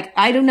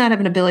 I do not have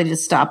an ability to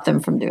stop them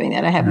from doing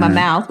that. I have my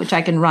mouth, which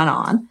I can run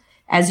on,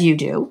 as you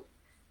do.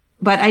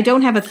 But I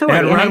don't have authority.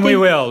 And run we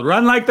will.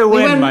 Run like the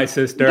wind, my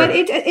sister. But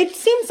it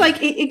seems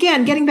like,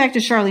 again, getting back to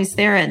Charlize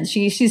Theron,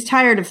 she's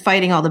tired of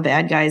fighting all the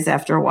bad guys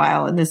after a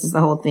while. And this is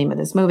the whole theme of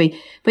this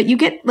movie. But you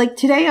get, like,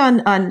 today on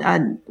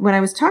when I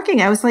was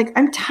talking, I was like,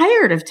 I'm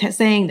tired of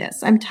saying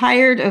this. I'm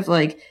tired of,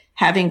 like,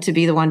 having to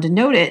be the one to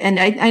note it. And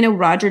I know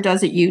Roger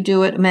does it. You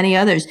do it. Many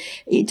others.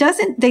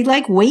 They,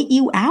 like, wait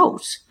you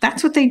out.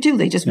 That's what they do.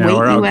 They just wait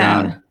you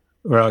out.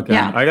 Well, again,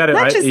 yeah, I got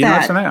it. You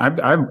know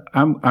something?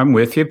 I'm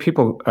with you.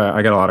 People,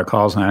 I got a lot of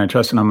calls on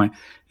antitrust and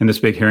in this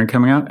big hearing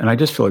coming out, and I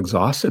just feel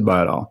exhausted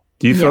by it all.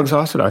 Do you feel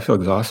exhausted? I feel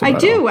exhausted. I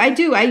do.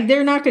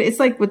 They're not going to,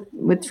 it's like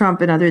with Trump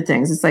and other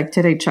things. It's like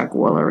today, Chuck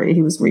Woolery,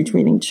 he was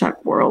retweeting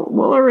Chuck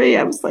Woolery.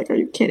 I was like, are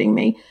you kidding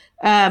me?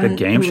 The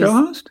game show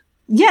host?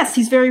 Yes,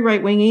 he's very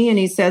right-wingy, and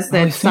he says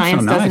that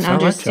science doesn't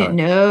understand.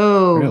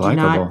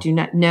 No, do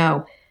not.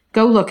 No.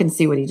 Go look and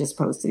see what he just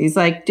posted. He's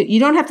like, you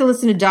don't have to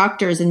listen to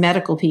doctors and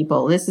medical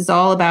people. This is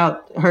all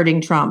about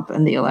hurting Trump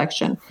and the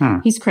election.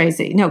 He's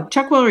crazy. No,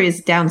 Chuck Woolery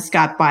is down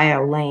Scott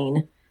Bio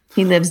Lane.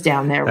 He lives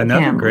down there with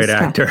Another great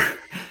actor.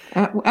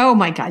 Oh,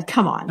 my God.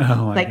 Come on.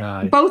 Oh, my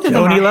God. Both of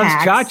them are Joni loves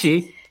hacks.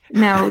 Chachi.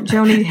 No,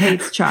 Joni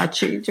hates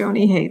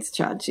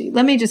Chachi.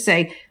 Let me just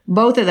say,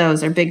 both of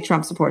those are big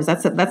Trump supporters.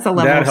 That's the level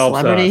of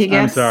celebrity he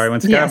gets. I'm sorry.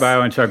 When Scott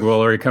Bio and Chuck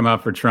Woolery come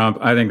out for Trump,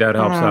 I think that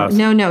helps us.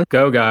 No.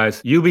 Go,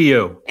 guys. You be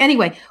you.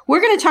 Anyway,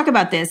 we're going to talk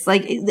about this,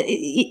 like,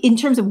 in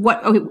terms of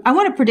what, I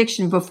want a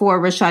prediction before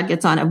Rashad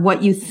gets on of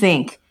what you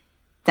think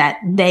that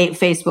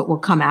Facebook will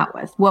come out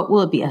with. What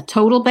will it be? A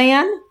total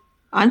ban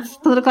on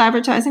political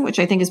advertising, which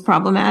I think is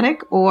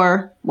problematic,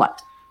 or what?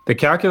 The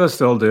calculus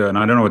they'll do, and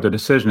I don't know what the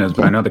decision is,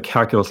 but I know the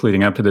calculus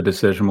leading up to the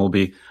decision will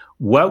be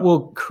what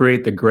will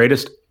create the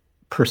greatest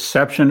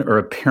perception or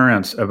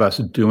appearance of us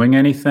doing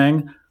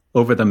anything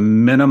over the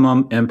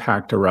minimum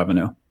impact to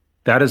revenue.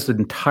 That is the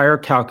entire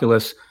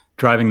calculus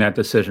driving that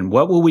decision.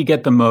 What will we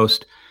get the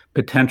most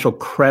potential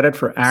credit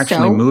for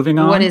actually moving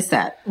on? What is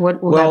that?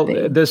 What will that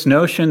be? This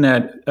notion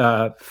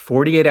that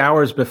 48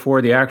 hours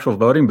before the actual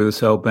voting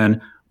booths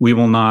open, we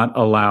will not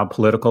allow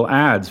political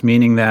ads,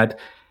 meaning that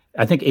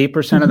I think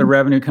 8% of the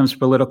revenue comes from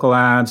political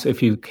ads.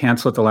 If you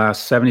cancel it the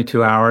last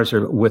 72 hours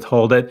or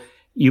withhold it,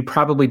 you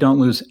probably don't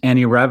lose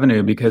any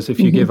revenue, because if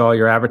you give all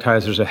your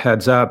advertisers a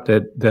heads up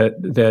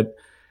that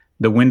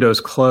the window's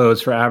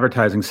closed for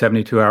advertising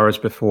 72 hours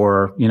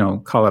before,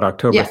 call it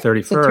October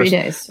 31st, so 3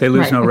 days. They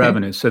lose no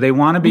revenue. So they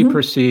want to be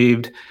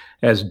perceived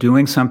as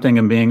doing something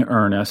and being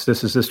earnest.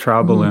 This is this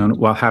trial balloon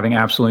while having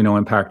absolutely no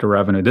impact to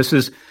revenue. This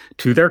is,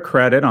 to their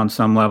credit, on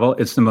some level,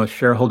 it's the most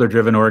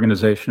shareholder-driven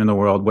organization in the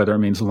world, whether it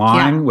means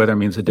lying, whether it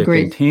means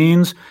addicting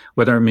teens,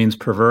 whether it means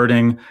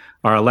perverting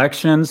our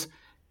elections.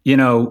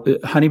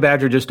 Honey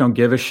Badger just don't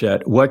give a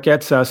shit. What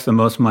gets us the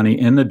most money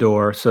in the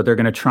door? So they're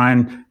going to try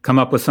and come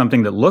up with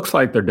something that looks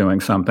like they're doing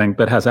something,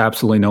 but has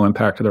absolutely no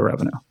impact to the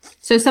revenue.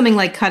 So something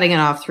like cutting it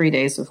off 3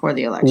 days before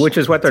the election. Which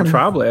is what they're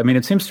probably. I mean,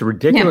 it seems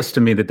ridiculous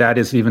to me that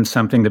is even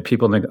something that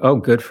people think, oh,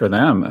 good for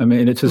them. I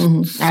mean, it's just,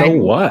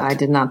 what? I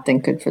did not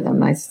think good for them.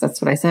 That's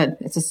what I said.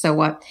 It's a so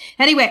what.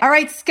 Anyway, all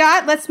right,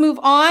 Scott, let's move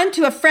on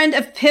to a friend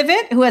of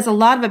Pivot who has a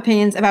lot of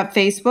opinions about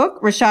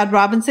Facebook. Rashad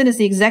Robinson is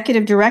the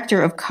executive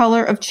director of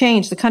Color of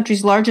Change, the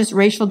country's largest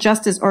racial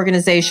justice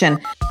organization.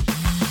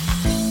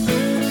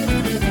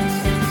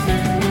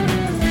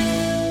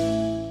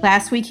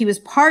 Last week, he was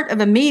part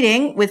of a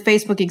meeting with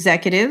Facebook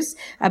executives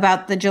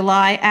about the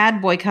July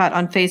ad boycott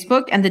on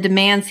Facebook and the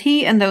demands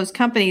he and those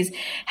companies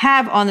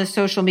have on the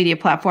social media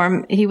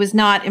platform. He was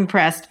not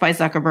impressed by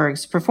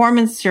Zuckerberg's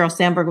performance. Sheryl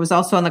Sandberg was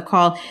also on the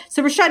call.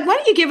 So, Rashad, why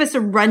don't you give us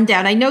a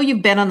rundown? I know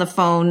you've been on the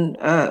phone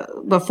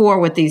before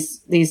with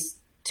these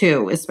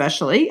two,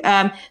 especially.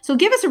 So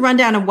give us a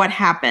rundown of what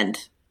happened.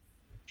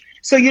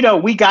 So,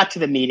 we got to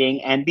the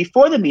meeting, and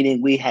before the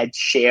meeting, we had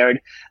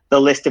shared the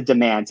list of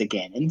demands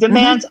again. And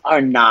demands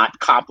are not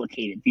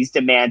complicated. These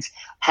demands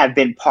have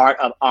been part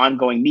of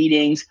ongoing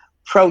meetings,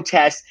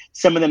 protests.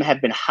 Some of them have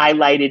been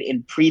highlighted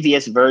in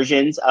previous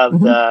versions of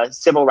the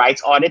civil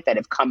rights audit that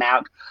have come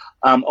out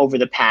over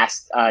the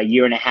past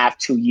year and a half,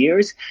 2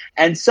 years.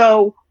 And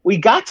so we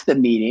got to the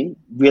meeting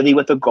really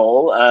with the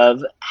goal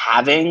of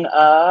having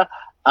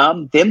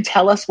them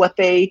tell us what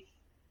they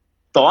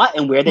thought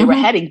and where they were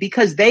heading,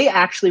 because they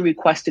actually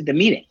requested the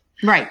meeting.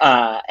 Right.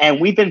 And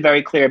we've been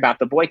very clear about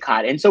the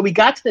boycott. And so we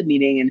got to the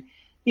meeting and,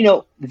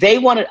 they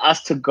wanted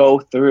us to go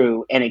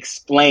through and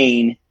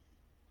explain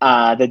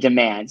the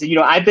demands.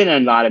 I've been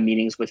in a lot of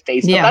meetings with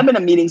Facebook. Yeah. I've been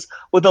in meetings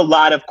with a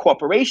lot of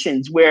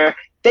corporations where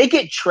they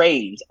get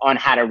trained on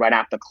how to run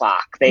out the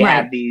clock. They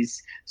have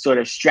these sort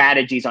of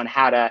strategies on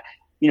how to,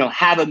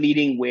 have a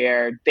meeting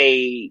where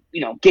they,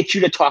 get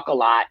you to talk a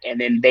lot and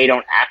then they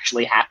don't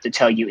actually have to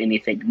tell you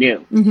anything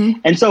new. Mm-hmm.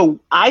 And so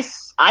I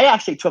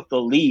actually took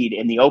the lead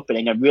in the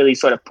opening and really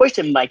sort of pushed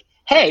them like,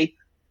 hey,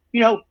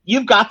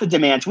 you've got the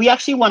demands. We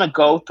actually want to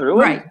go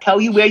through and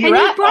tell you where you're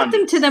at. And you brought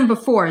them to them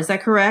before, is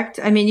that correct?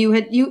 I mean, you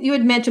had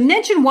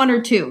mentioned one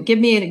or two. Give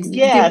me an example.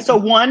 Yeah, so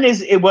one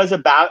it was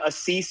about a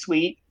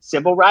C-suite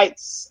civil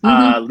rights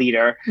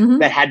leader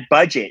that had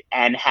budget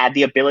and had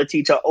the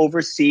ability to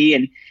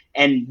oversee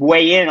and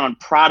weigh in on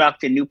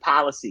product and new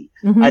policy.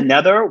 Mm-hmm.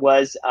 Another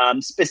was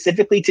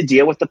specifically to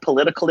deal with the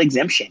political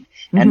exemption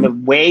and the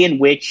way in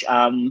which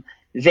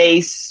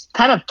they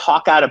kind of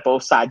talk out of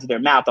both sides of their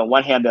mouth. On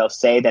one hand, they'll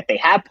say that they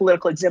have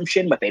political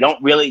exemption, but they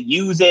don't really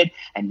use it,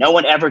 and no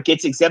one ever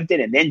gets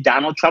exempted. And then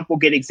Donald Trump will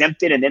get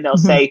exempted, and then they'll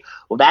say,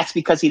 well, that's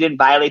because he didn't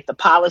violate the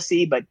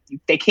policy, but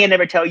they can't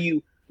ever tell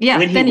you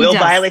when he will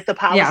violate the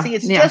policy.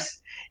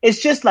 It's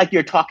just like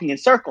you're talking in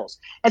circles.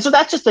 And so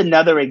that's just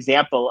another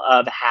example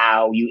of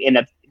how you end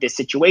up this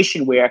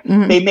situation where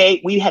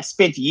we have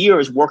spent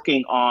years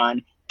working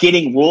on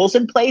getting rules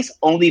in place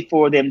only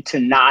for them to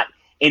not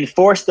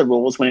enforce the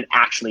rules when it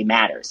actually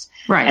matters.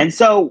 Right. And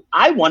so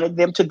I wanted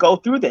them to go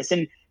through this.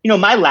 And,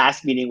 my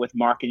last meeting with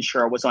Mark and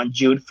Cheryl was on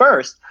June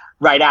 1st,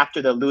 right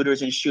after the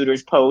looters and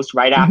shooters post,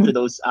 right after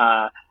those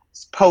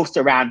posts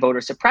around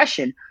voter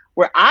suppression,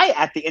 where I,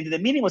 at the end of the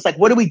meeting, was like,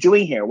 what are we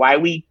doing here? Why are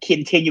we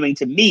continuing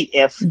to meet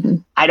if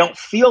I don't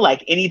feel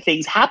like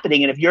anything's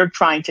happening? And if you're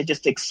trying to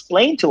just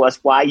explain to us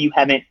why you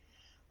haven't,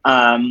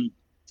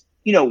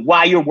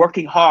 why you're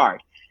working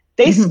hard.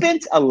 They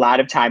spent a lot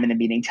of time in the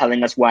meeting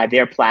telling us why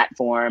their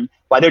platform,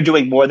 why they're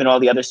doing more than all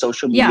the other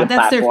social media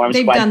platforms.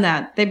 They've done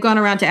that. They've gone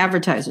around to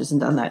advertisers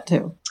and done that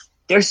too.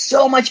 They're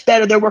so much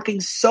better. They're working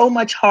so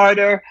much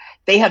harder.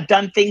 They have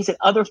done things that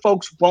other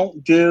folks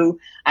won't do.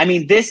 I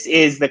mean, this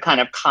is the kind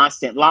of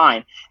constant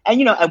line.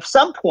 And, at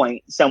some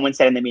point, someone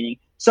said in the meeting,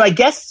 so I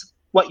guess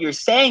what you're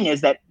saying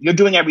is that you're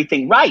doing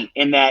everything right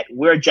and that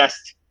we're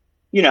just,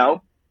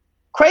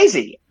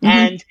 crazy.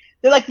 And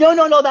they're like,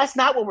 no, that's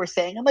not what we're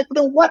saying. I'm like,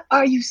 well, then what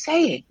are you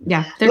saying?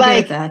 Yeah, they're good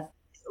at that.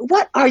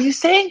 What are you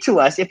saying to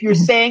us? If you're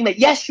saying that,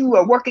 yes, you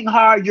are working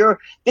hard,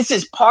 this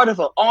is part of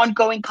an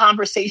ongoing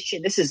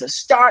conversation. This is a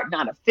start,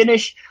 not a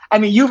finish. I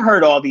mean, you've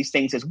heard all these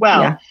things as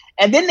well. Yeah.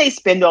 And then they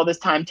spend all this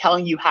time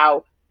telling you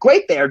how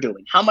great they're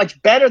doing, how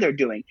much better they're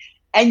doing.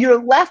 And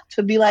you're left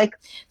to be like,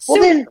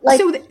 well,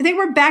 so they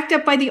were backed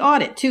up by the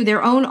audit too.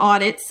 Their own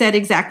audit said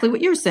exactly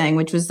what you're saying,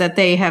 which was that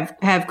they have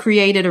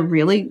created a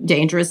really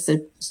dangerous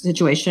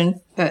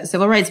situation,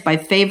 civil rights, by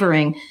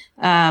favoring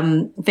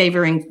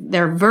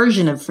their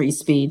version of free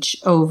speech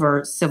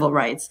over civil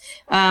rights.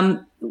 Why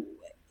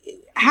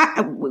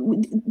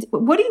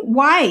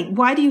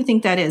do you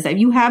think that is?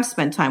 You have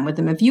spent time with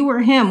them. If you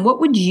were him,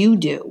 what would you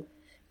do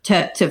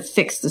to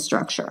fix the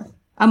structure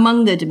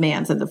among the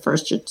demands of the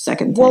first or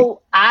second thing?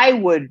 Well, I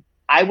would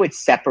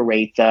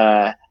separate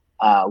the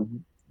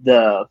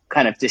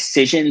kind of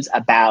decisions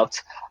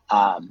about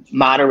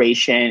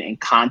moderation and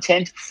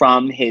content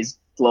from his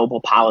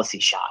global policy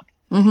shop.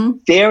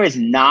 There is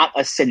not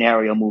a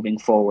scenario moving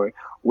forward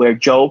where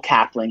Joel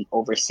Kaplan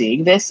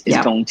overseeing this is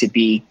going to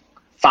be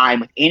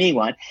fine with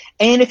anyone.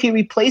 And if he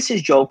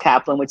replaces Joel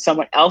Kaplan with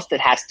someone else that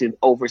has to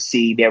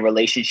oversee their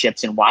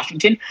relationships in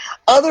Washington,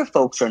 other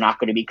folks are not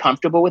going to be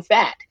comfortable with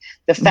that.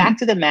 The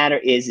fact of the matter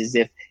is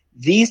if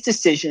these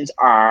decisions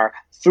are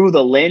through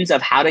the lens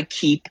of how to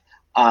keep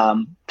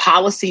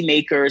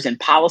policymakers and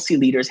policy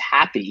leaders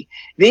happy,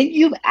 then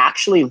you've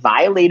actually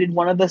violated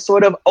one of the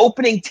sort of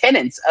opening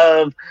tenets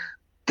of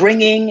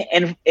bringing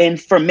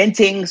and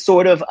fermenting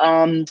sort of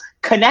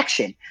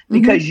connection,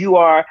 because you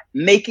are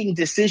making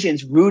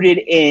decisions rooted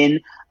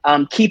in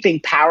keeping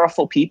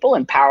powerful people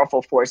and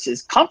powerful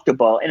forces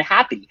comfortable and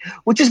happy,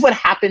 which is what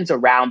happens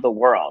around the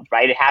world,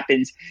 right? It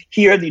happens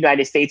here in the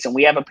United States, and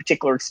we have a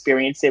particular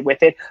experience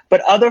with it, but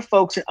other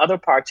folks in other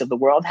parts of the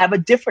world have a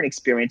different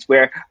experience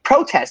where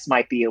protests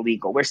might be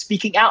illegal, where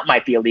speaking out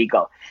might be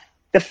illegal.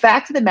 The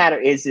fact of the matter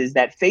is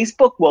that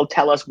Facebook will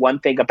tell us one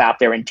thing about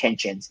their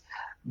intentions,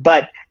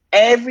 but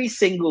every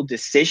single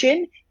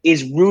decision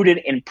is rooted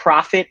in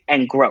profit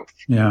and growth.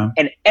 Yeah.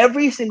 And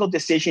every single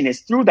decision is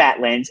through that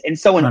lens. And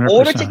so in 100%.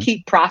 Order to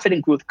keep profit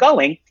and growth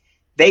going,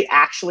 they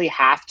actually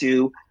have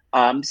to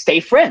stay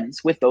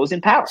friends with those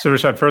in power. So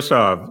Rashad, first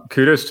off,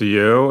 kudos to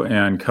you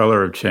and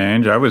Color of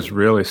Change. I was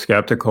really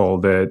skeptical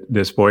that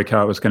this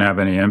boycott was going to have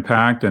any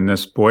impact. And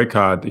this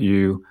boycott that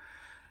you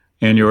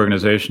and your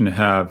organization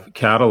have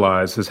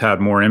catalyzed has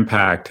had more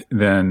impact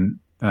than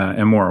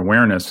and more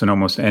awareness than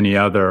almost any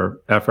other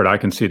effort I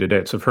can see to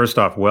date. So first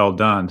off, well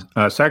done.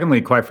 Secondly,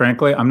 quite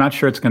frankly, I'm not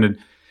sure it's going to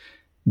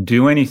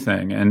do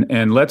anything.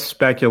 And let's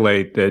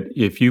speculate that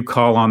if you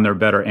call on their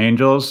better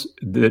angels,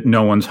 that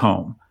no one's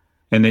home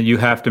and that you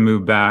have to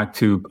move back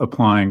to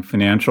applying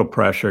financial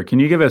pressure. Can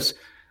you give us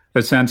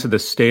a sense of the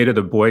state of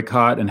the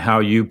boycott and how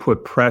you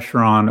put pressure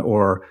on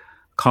or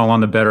call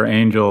on the better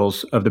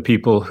angels of the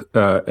people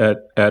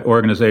at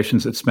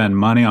organizations that spend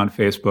money on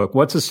Facebook?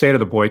 What's the state of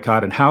the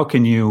boycott, and how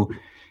can you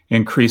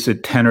increase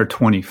it 10 or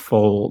 20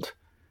 fold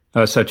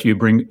such you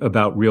bring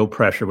about real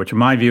pressure, which in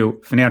my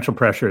view, financial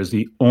pressure is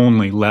the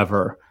only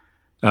lever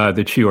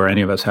that you or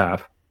any of us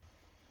have?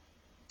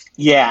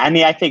 Yeah, I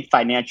mean, I think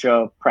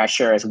financial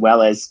pressure, as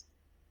well as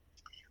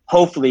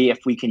hopefully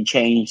if we can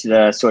change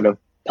the sort of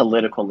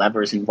political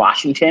levers in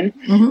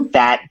Washington,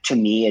 that to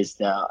me is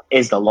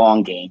the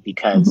long game,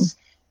 because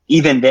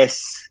even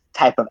this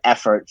type of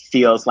effort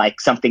feels like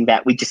something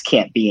that we just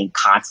can't be in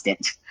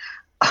constant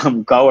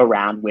go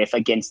around with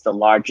against the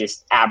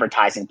largest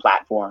advertising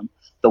platform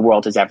the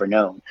world has ever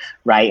known,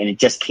 right? And it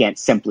just can't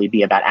simply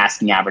be about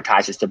asking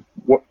advertisers to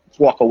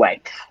walk away.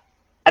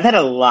 I've had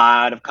a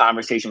lot of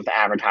conversations with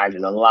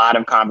advertisers, a lot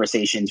of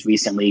conversations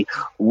recently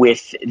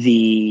with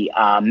the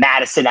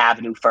Madison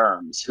Avenue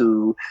firms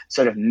who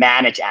sort of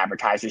manage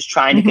advertisers,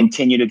 trying to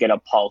continue to get a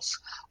pulse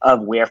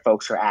of where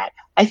folks are at.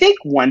 I think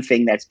one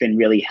thing that's been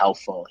really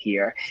helpful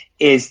here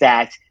is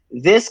that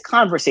this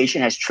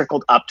conversation has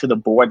trickled up to the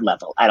board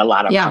level at a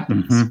lot of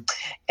companies.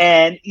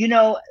 And, you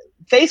know,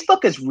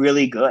 Facebook is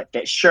really good.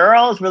 That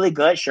Cheryl is really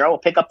good. Cheryl will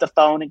pick up the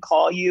phone and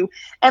call you.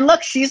 And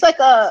look, she's like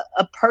a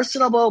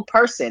personable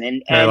person,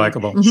 and very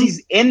likable.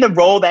 She's in the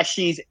role that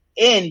she's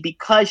in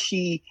because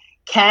she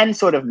can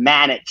sort of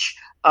manage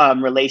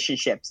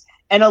relationships.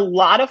 And a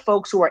lot of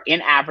folks who are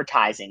in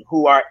advertising,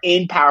 who are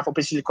in powerful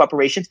positions of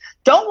corporations,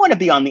 don't want to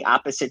be on the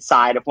opposite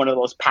side of one of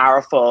those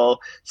powerful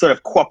sort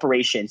of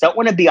corporations, don't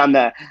want to be on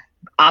the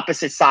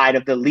opposite side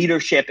of the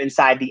leadership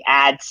inside the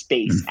ad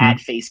space at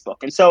Facebook.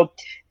 And so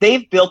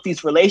they've built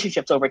these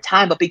relationships over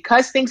time, but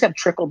because things have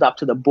trickled up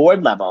to the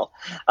board level,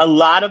 a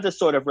lot of the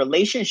sort of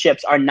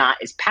relationships are not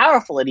as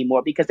powerful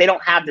anymore because they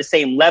don't have the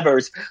same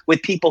levers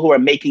with people who are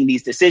making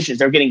these decisions.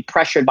 They're getting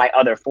pressured by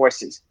other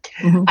forces.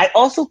 I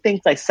also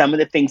think like some of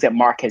the things that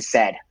Mark has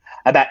said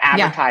about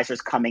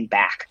advertisers coming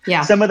back,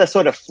 some of the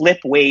sort of flip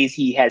ways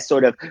he has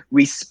sort of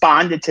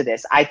responded to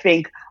this. I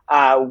think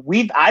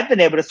I've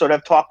been able to sort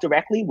of talk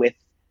directly with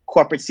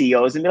corporate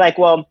CEOs and be like,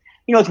 well,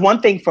 you know, it's one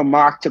thing for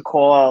Mark to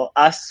call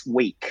us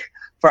weak,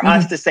 for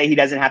us to say he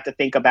doesn't have to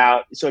think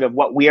about sort of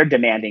what we're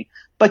demanding.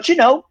 But, you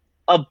know,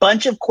 a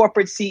bunch of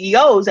corporate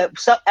CEOs, at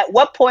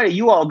what point are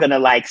you all going to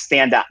like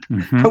stand up?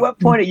 At what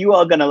point are you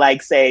all going to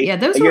like say, you're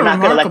not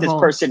going to let this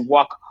person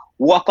walk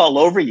all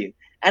over you?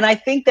 And I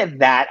think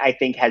that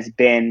has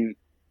been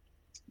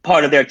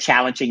part of their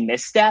challenging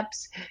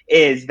missteps,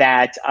 is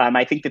that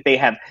I think that they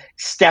have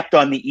stepped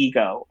on the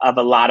ego of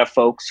a lot of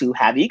folks who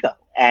have ego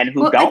and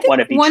who don't want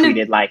to be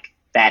treated like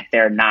that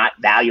they're not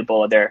valuable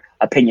or their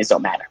opinions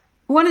don't matter.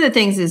 One of the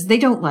things is they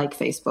don't like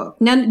Facebook.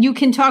 Now, you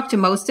can talk to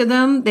most of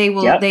them. They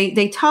will.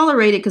 They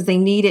tolerate it because they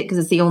need it because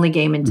it's the only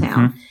game in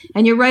town.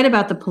 And you're right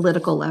about the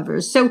political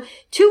levers. So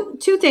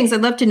two things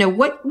I'd love to know.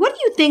 What do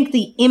you think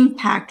the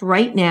impact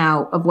right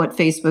now of what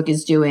Facebook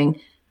is doing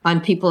on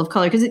people of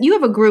color? Because you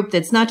have a group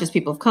that's not just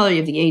people of color. You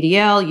have the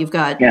ADL, you've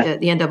got the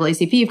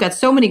NAACP, you've got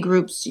so many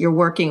groups you're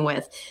working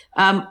with.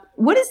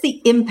 What is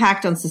the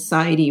impact on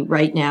society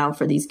right now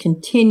for these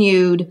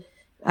continued,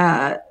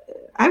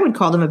 I would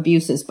call them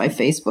abuses by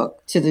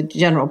Facebook to the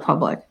general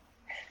public?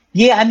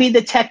 Yeah, I mean,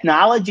 the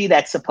technology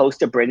that's supposed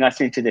to bring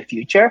us into the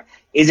future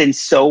is in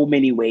so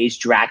many ways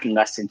dragging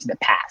us into the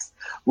past,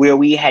 where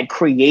we had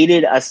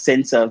created a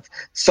sense of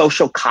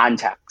social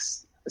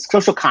contracts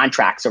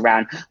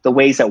around the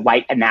ways that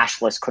white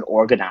nationalists could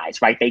organize,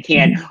 right? They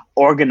can't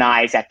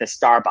organize at the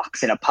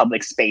Starbucks in a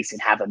public space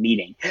and have a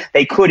meeting.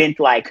 They couldn't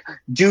like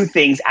do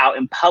things out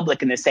in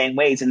public in the same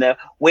ways. And the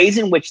ways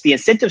in which the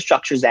incentive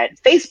structures at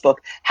Facebook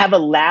have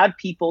allowed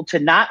people to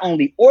not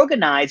only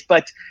organize,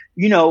 but,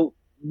 you know,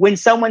 when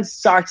someone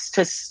starts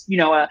to, you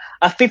know, a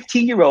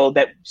 15-year-old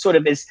that sort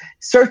of is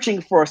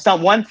searching for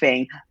one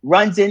thing,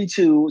 runs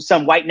into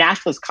some white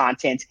nationalist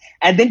content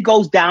and then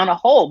goes down a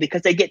hole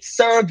because they get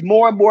served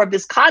more and more of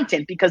this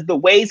content because the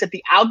ways that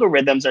the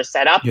algorithms are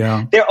set up,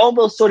 they're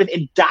almost sort of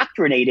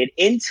indoctrinated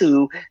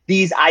into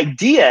these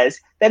ideas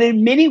that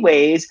in many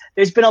ways,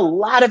 there's been a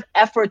lot of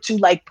effort to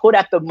like put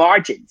at the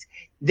margins.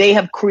 They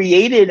have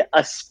created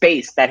a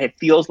space that it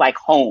feels like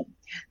home,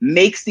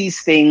 makes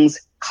these things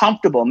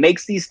comfortable,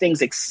 makes these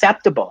things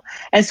acceptable.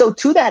 And so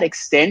to that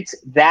extent,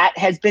 that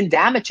has been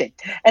damaging.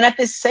 And at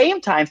the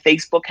same time,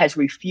 Facebook has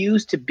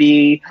refused to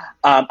be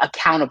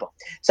accountable.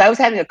 So I was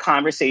having a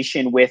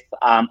conversation with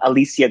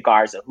Alicia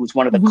Garza, who's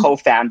one of the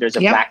co-founders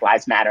of Black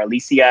Lives Matter.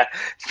 Alicia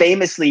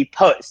famously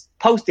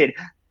posted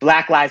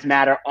Black Lives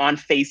Matter on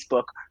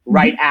Facebook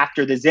right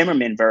after the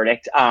Zimmerman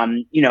verdict,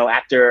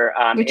 after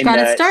which got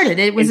it started.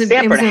 It was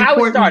Stanford.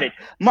 How it started.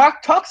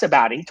 Mark talks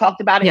about it. He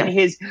talked about it in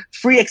his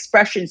free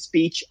expression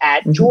speech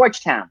at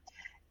Georgetown.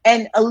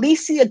 And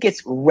Alicia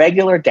gets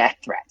regular death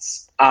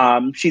threats.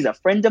 She's a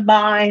friend of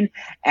mine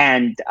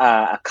and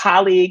a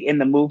colleague in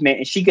the movement,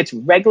 and she gets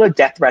regular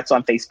death threats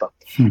on Facebook.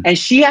 And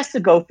she has to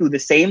go through the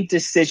same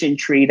decision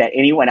tree that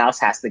anyone else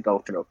has to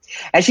go through.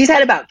 And she's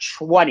had about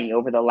 20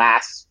 over the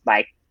last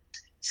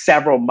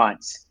several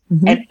months.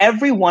 And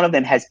every one of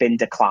them has been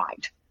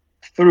declined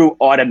through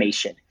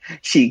automation.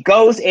 She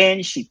goes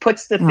in, she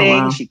puts the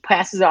thing, she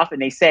passes it off,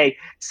 and they say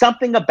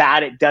something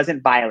about it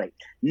doesn't violate.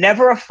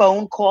 Never a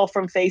phone call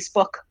from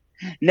Facebook,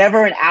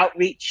 never an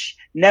outreach,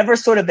 never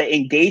sort of the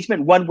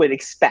engagement one would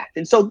expect.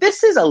 And so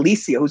this is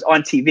Alicia, who's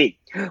on TV,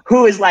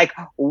 who is like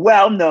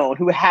well known,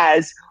 who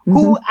has,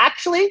 who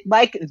actually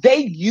like they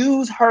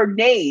use her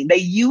name, they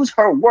use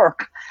her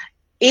work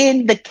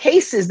in the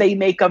cases they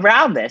make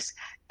around this.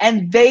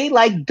 And they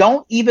like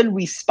don't even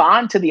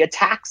respond to the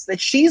attacks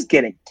that she's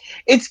getting.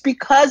 It's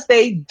because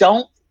they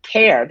don't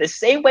care. The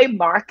same way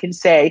Mark can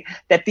say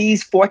that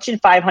these Fortune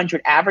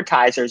 500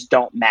 advertisers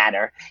don't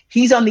matter.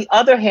 He's on the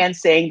other hand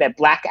saying that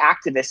Black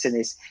activists in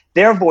this,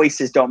 their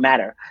voices don't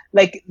matter.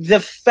 Like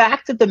the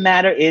fact of the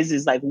matter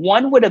is like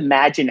one would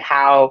imagine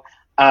how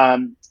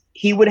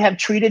he would have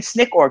treated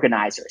SNCC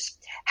organizers,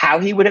 how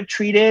he would have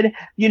treated,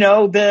 you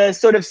know, the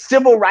sort of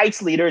civil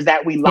rights leaders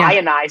that we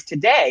lionize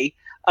today.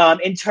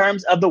 In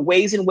terms of the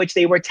ways in which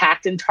they were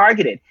attacked and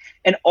targeted.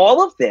 And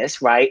all of this,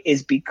 right,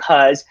 is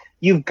because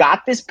you've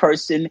got this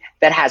person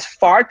that has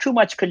far too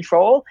much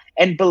control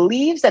and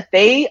believes that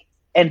they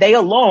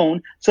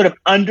alone sort of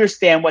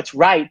understand what's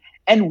right.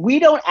 And we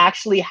don't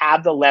actually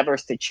have the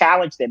levers to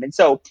challenge them. And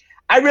so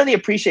I really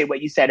appreciate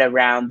what you said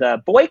around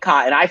the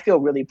boycott, and I feel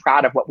really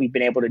proud of what we've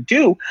been able to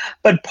do.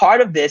 But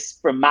part of this,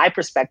 from my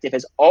perspective,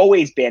 has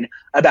always been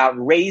about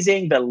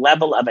raising the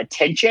level of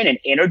attention and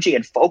energy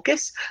and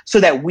focus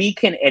so that we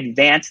can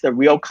advance the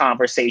real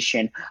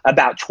conversation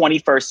about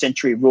 21st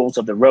century rules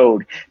of the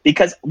road.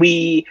 Because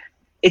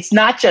it's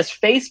not just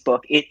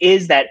Facebook, it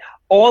is that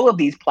all of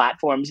these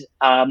platforms,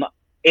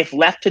 if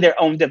left to their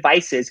own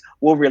devices,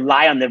 will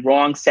rely on the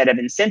wrong set of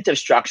incentive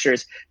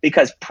structures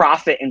because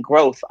profit and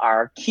growth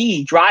are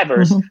key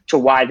drivers to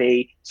why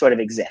they sort of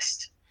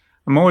exist.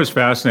 I'm always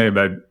fascinated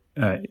by,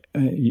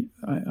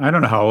 I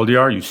don't know how old you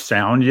are. You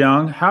sound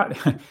young.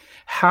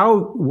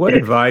 What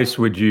advice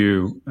would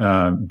you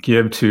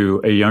give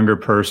to a younger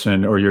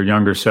person or your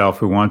younger self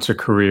who wants a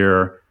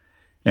career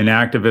in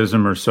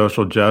activism or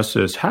social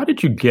justice? How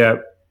did you get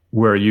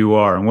where you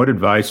are, and what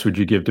advice would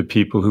you give to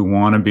people who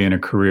want to be in a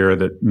career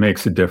that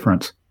makes a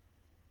difference?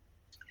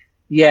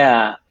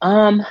 Yeah,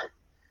 a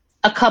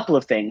couple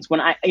of things.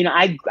 When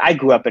I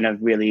grew up in a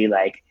really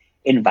like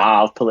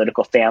involved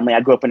political family.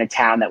 I grew up in a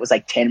town that was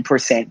like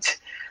 10%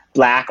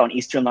 Black on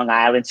Eastern Long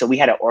Island, so we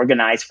had to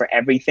organize for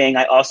everything.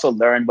 I also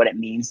learned what it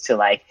means to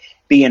like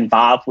be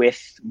involved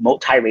with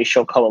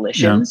multiracial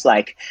coalitions,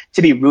 like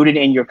to be rooted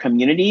in your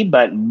community,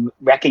 but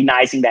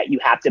recognizing that you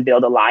have to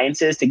build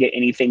alliances to get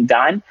anything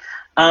done.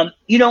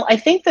 I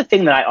think the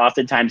thing that I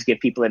oftentimes give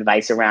people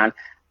advice around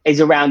is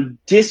around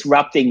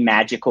disrupting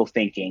magical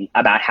thinking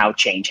about how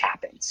change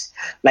happens,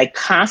 like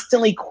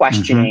constantly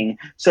questioning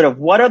sort of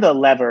what are the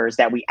levers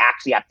that we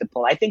actually have to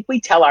pull. I think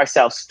we tell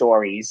ourselves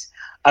stories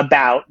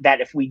about that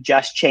if we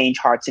just change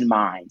hearts and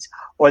minds,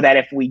 or that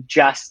if we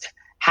just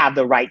have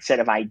the right set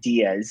of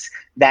ideas,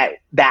 that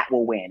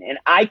will win. And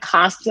I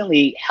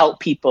constantly help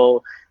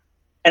people.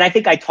 And I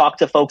think I talk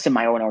to folks in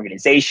my own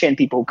organization,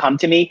 people who come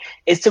to me,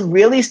 is to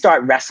really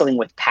start wrestling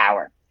with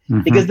power.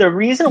 Because the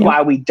reason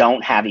why we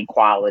don't have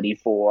equality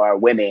for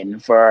women,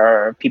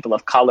 for people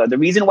of color, the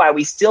reason why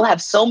we still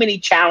have so many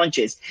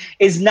challenges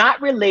is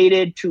not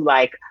related to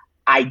like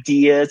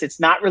ideas. It's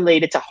not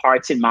related to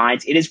hearts and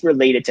minds. It is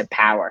related to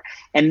power.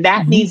 And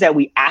that means that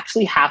we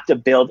actually have to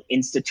build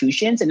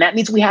institutions. And that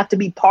means we have to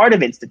be part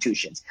of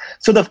institutions.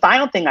 So the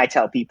final thing I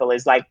tell people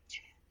is like,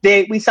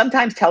 we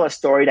sometimes tell a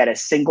story that a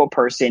single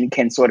person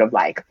can sort of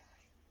like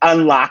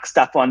unlock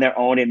stuff on their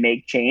own and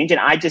make change. And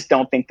I just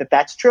don't think that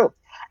that's true.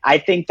 I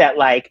think that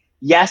like,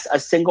 yes, a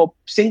single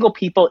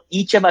people,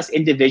 each of us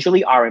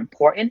individually are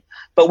important,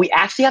 but we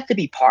actually have to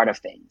be part of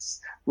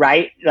things,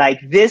 right? Like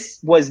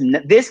this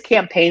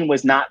campaign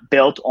was not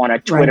built on a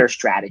Twitter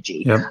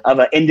strategy of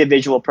an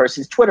individual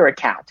person's Twitter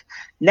account.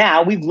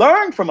 Now, we've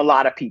learned from a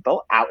lot of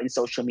people out in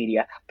social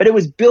media, but it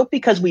was built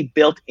because we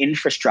built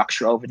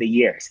infrastructure over the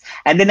years.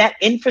 And then that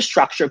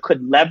infrastructure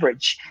could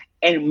leverage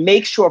and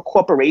make sure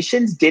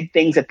corporations did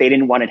things that they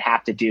didn't want to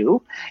have to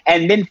do,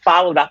 and then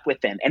followed up with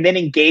them, and then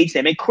engaged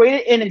them, and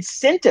created an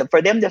incentive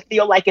for them to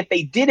feel like if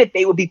they did it,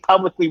 they would be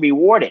publicly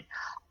rewarded.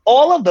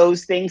 All of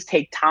those things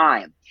take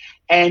time,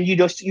 and you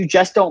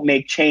just don't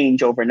make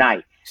change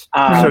overnight.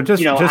 So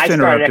just to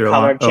interrupt you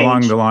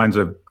along the lines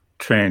of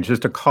change,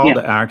 just a call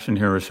to action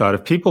here, Rashad.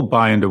 If people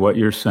buy into what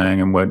you're saying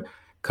and what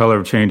Color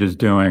of Change is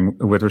doing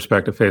with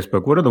respect to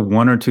Facebook, what are the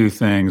one or two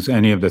things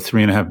any of the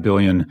 3.5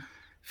 billion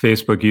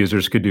Facebook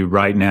users could do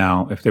right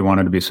now if they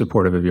wanted to be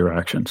supportive of your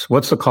actions?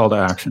 What's the call to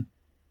action?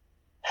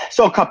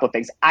 So a couple of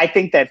things. I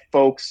think that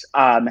folks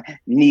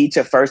need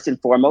to first and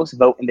foremost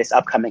vote in this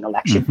upcoming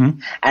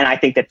election. And I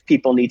think that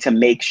people need to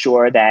make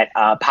sure that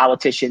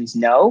politicians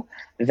know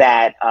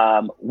that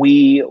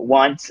we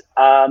want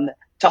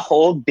to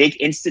hold big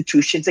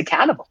institutions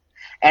accountable,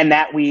 and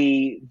that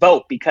we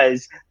vote,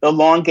 because the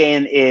long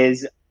game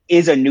is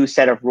a new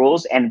set of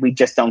rules, and we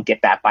just don't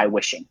get that by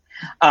wishing.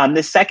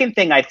 The second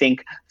thing I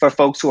think for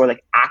folks who are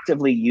like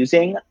actively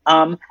using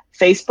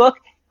Facebook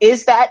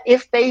is that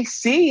if they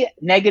see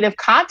negative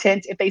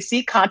content, if they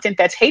see content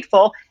that's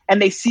hateful and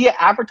they see an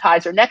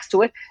advertiser next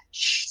to it,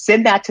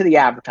 send that to the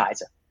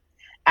advertiser.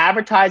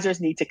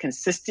 Advertisers need to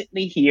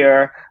consistently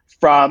hear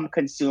from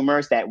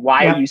consumers that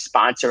why are you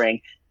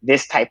sponsoring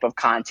this type of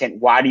content?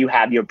 Why do you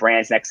have your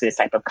brands next to this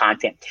type of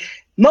content?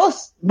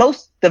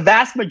 The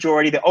vast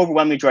majority, the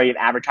overwhelming majority of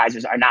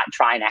advertisers are not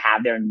trying to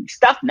have their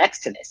stuff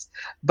next to this.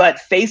 But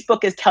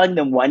Facebook is telling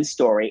them one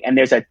story, and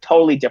there's a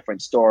totally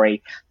different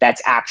story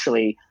that's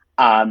actually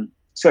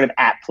sort of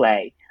at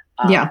play.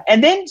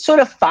 And then sort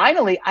of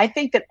finally, I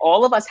think that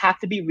all of us have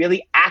to be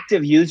really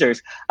active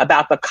users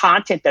about the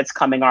content that's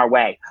coming our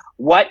way.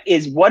 What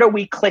are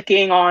we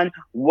clicking on?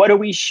 What are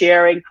we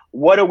sharing?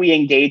 What are we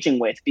engaging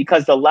with?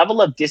 Because the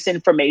level of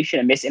disinformation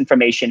and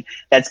misinformation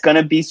that's going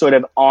to be sort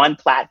of on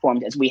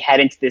platforms as we head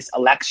into this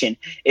election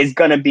is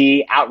going to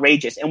be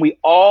outrageous. And we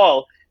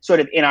all sort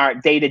of in our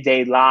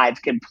day-to-day lives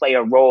can play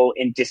a role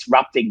in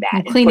disrupting that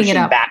and cleaning pushing it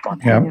up. back on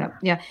that.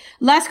 Yeah.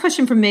 Last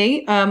question from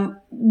me.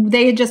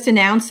 They had just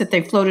announced that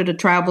they floated a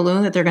trial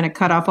balloon that they're going to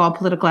cut off all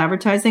political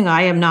advertising.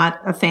 I am not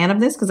a fan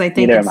of this because I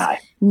think it's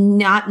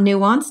not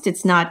nuanced.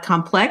 It's not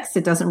complex.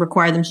 It doesn't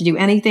require them to do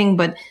anything,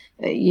 but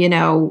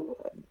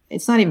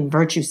it's not even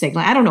virtue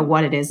signaling. I don't know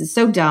what it is. It's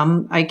so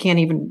dumb. I can't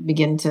even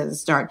begin to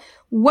start.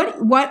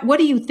 What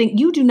do you think?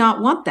 You do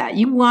not want that.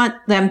 You want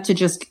them to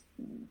just,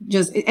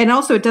 and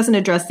also it doesn't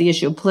address the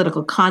issue of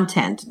political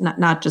content,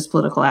 not just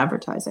political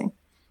advertising.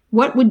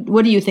 What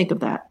do you think of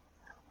that?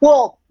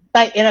 Well,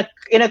 like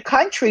in a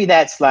country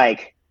that's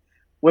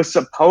was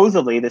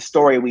supposedly, the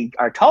story we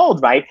are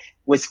told, right,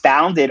 was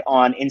founded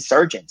on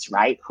insurgents,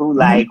 right, who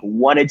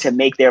wanted to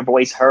make their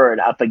voice heard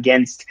up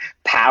against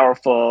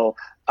powerful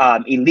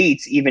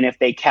elites, even if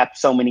they kept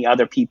so many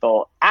other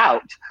people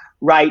out,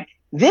 right?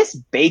 This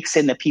bakes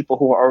in the people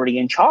who are already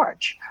in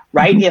charge,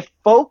 right? If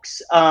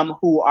folks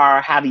who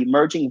have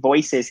emerging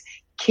voices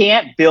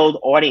can't build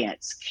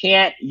audience,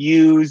 can't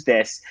use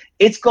this,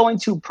 it's going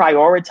to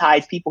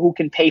prioritize people who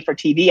can pay for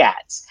TV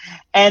ads.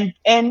 And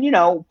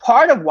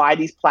part of why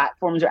these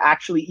platforms are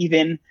actually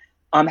even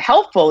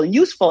helpful and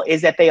useful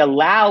is that they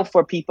allow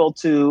for people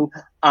to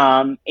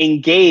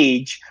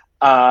engage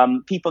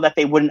people that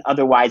they wouldn't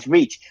otherwise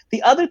reach.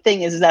 The other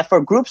thing is that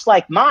for groups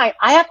like mine,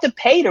 I have to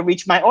pay to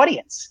reach my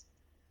audience.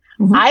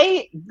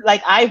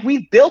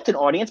 We've built an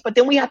audience, but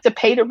then we have to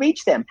pay to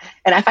reach them.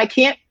 And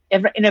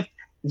if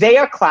they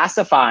are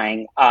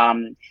classifying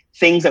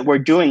things that we're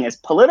doing as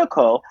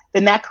political,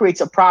 then that creates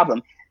a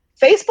problem.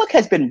 Facebook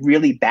has been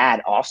really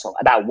bad also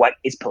about what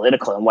is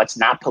political and what's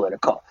not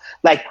political.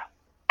 Like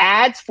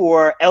ads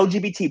for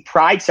LGBT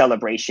pride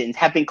celebrations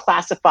have been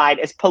classified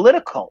as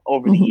political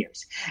over the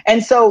years.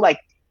 And so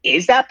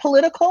is that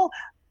political?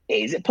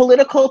 Is it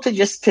political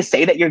to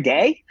say that you're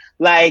gay?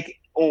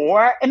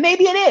 And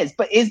maybe it is,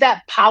 but is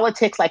that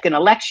politics like an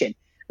election?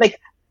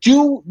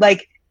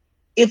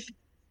 If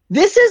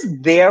this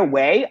is their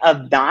way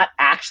of not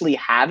actually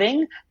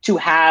having to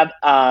have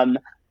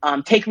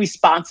take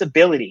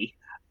responsibility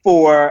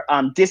for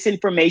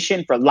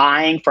disinformation, for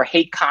lying, for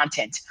hate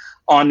content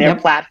on their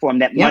platform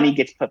that money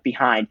gets put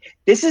behind.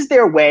 This is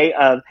their way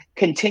of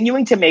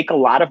continuing to make a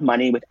lot of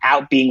money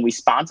without being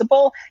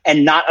responsible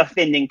and not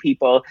offending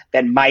people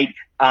that might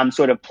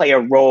sort of play a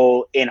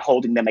role in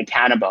holding them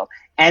accountable.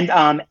 And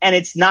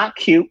it's not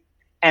cute,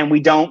 and we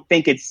don't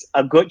think it's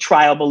a good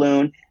trial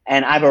balloon.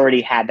 And I've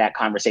already had that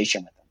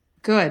conversation with them.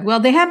 Good. Well,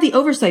 they have the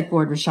oversight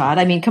board, Rashad.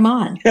 I mean, come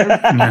on.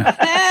 I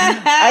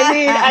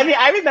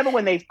remember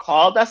when they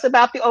called us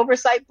about the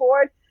oversight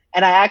board,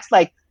 and I asked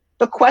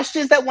the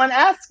questions that one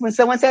asks when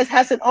someone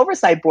has an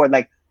oversight board,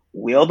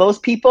 will those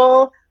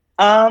people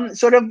what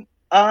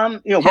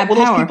will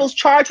those people's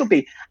charge will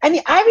be? I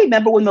mean, I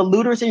remember when the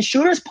looters and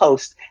shooters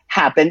post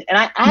happened, and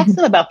I asked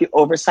them about the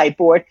oversight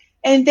board.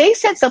 And they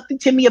said something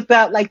to me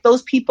about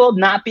those people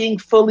not being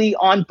fully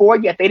on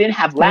board yet. They didn't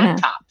have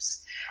laptops.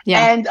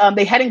 And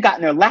they hadn't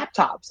gotten their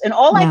laptops. And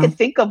all I could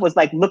think of was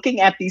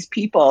looking at these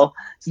people's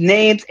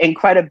names and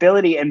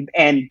credibility and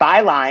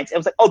bylines. It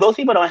was those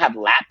people don't have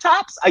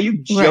laptops? Are you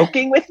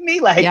joking with me?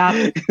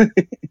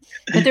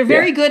 But they're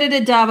very good at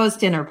a Davos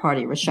dinner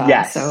party, Rashad.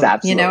 Yes, so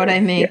absolutely. You know what I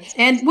mean? Yes.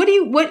 And what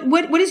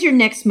is your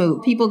next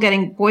move? People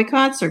getting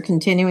boycotts or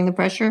continuing the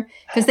pressure?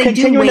 Because they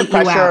continuing do wait the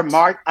pressure.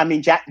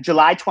 you out.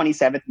 July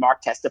 27th,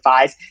 Mark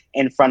testifies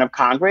in front of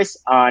Congress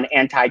on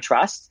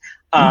antitrust.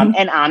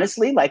 And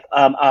honestly,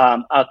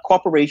 a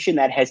corporation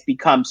that has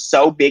become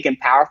so big and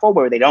powerful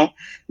where they don't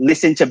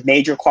listen to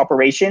major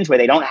corporations, where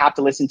they don't have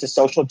to listen to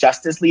social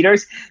justice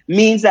leaders,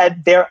 means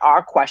that there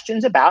are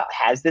questions about,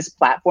 has this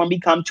platform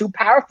become too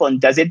powerful?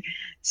 And does it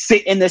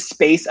sit in the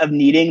space of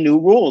needing new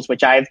rules,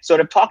 which I've sort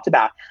of talked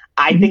about?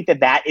 I think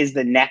that is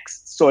the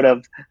next sort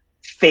of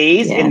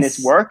phase in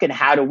this work. And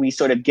how do we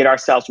sort of get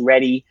ourselves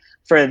ready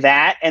for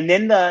that? And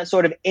then the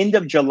sort of end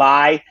of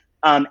July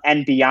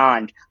and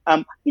beyond.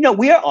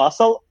 We are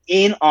also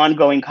in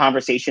ongoing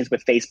conversations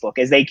with Facebook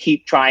as they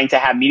keep trying to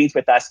have meetings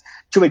with us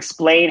to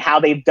explain how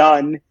they've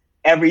done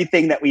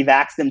everything that we've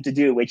asked them to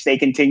do, which they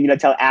continue to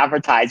tell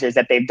advertisers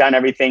that they've done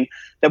everything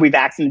that we've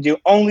asked them to do,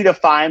 only to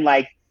find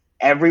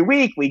every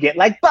week we get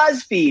like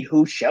BuzzFeed,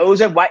 who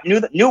shows a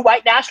new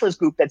white nationalist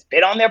group that's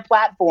been on their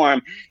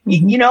platform.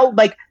 You know,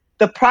 like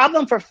the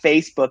problem for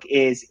Facebook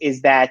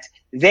is that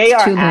they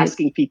are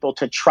asking people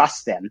to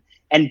trust them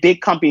and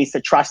big companies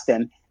to trust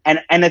them. And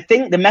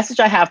the message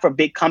I have for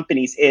big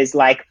companies is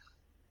like,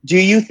 do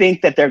you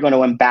think that they're going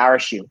to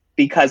embarrass you?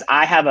 Because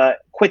I have a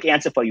quick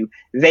answer for you.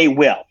 They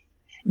will.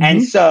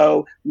 And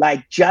so,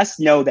 like, just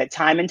know that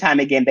time and time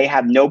again, they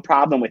have no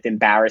problem with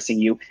embarrassing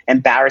you,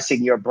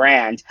 embarrassing your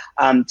brand,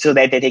 so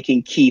that they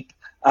can keep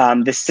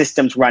the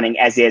systems running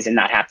as is and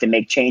not have to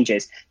make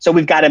changes. So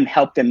we've got to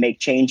help them make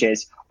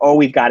changes, or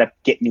we've got to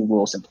get new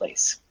rules in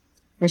place.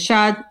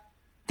 Rashad,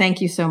 thank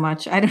you so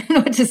much. I don't know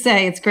what to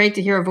say. It's great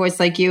to hear a voice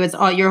like you. It's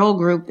all, your whole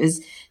group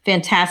is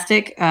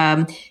fantastic.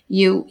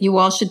 You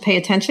all should pay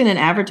attention, and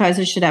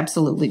advertisers should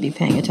absolutely be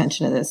paying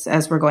attention to this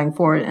as we're going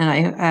forward.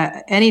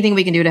 And anything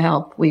we can do to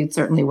help, we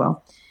certainly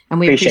will. And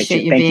we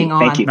appreciate you being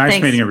on. Thank you.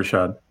 Nice meeting you,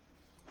 Rashad.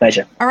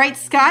 Pleasure. All right,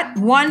 Scott,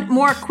 one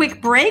more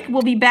quick break.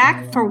 We'll be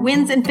back for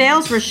Wins and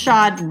Fails.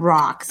 Rashad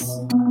rocks.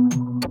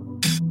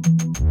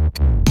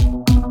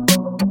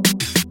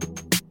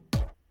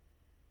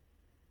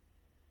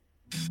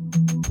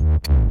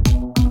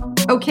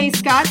 Okay,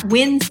 Scott,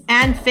 wins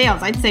and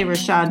fails. I'd say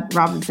Rashad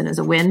Robinson is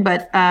a win,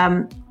 but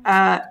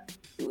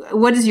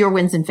what is your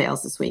wins and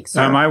fails this week,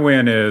 sir? My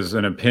win is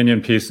an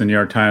opinion piece in the New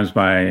York Times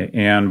by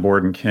Ann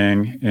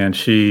Borden-King, and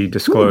she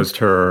disclosed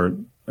her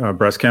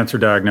breast cancer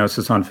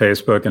diagnosis on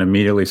Facebook and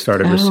immediately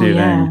started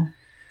receiving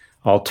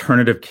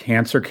alternative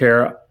cancer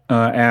care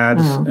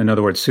ads. In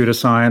other words,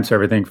 pseudoscience,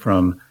 everything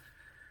from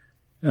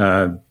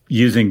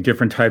using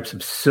different types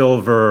of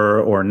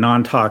silver or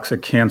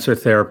non-toxic cancer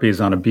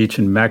therapies on a beach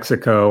in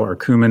Mexico, or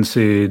cumin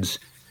seeds.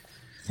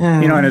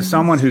 You know, and as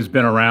someone who's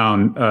been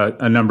around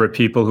a number of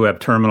people who have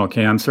terminal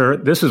cancer,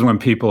 this is when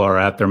people are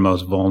at their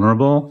most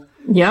vulnerable.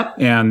 Yep.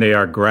 And they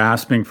are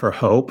grasping for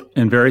hope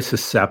and very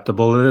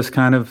susceptible to this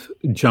kind of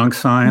junk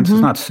science. It's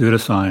not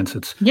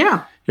pseudoscience.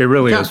 It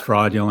really is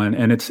fraudulent.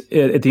 And it's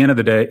at the end of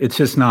the day, it's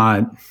just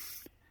not,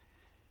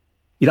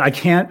 you know,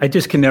 I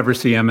just can never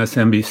see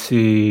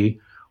MSNBC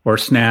or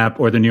Snap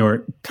or the New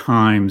York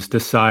Times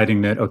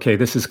deciding that, okay,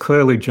 this is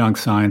clearly junk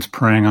science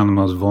preying on the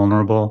most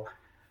vulnerable.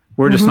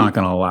 We're just not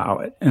going to allow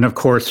it. And of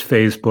course,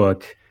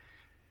 Facebook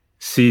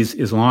sees,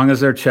 as long as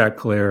their check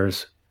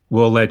clears,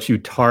 will let you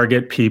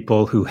target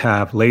people who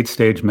have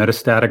late-stage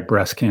metastatic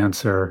breast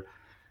cancer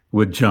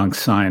with junk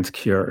science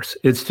cures.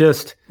 It's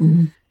just,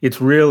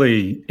 it's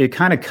really, it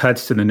kind of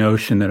cuts to the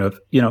notion that of,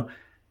 you know,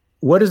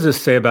 what does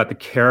this say about the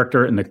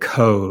character and the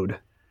code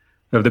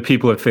of the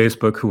people at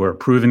Facebook who are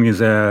approving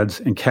these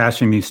ads and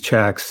cashing these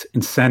checks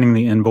and sending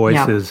the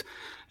invoices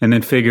and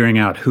then figuring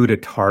out who to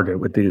target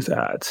with these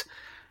ads?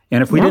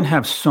 And if we didn't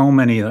have so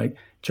many like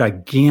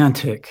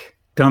gigantic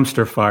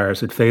dumpster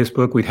fires at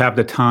Facebook, we'd have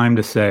the time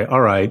to say, all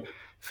right,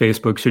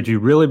 Facebook, should you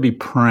really be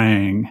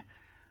preying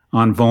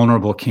on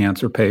vulnerable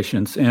cancer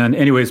patients? And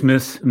anyways,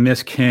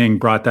 Miss King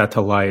brought that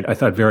to light, I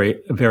thought, very,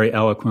 very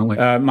eloquently.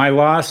 My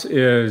loss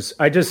is,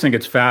 I just think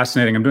it's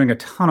fascinating. I'm doing a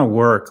ton of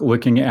work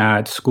looking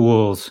at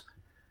schools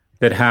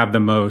that have the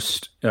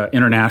most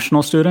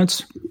international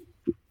students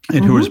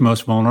and who is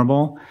most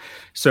vulnerable.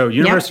 So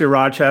University of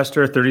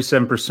Rochester,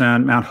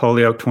 37%, Mount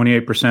Holyoke,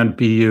 28%,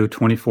 BU,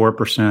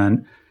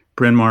 24%,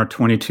 Bryn Mawr,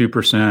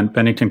 22%,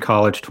 Bennington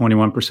College,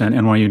 21%,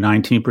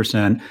 NYU,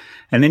 19%.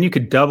 And then you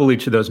could double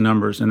each of those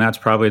numbers, and that's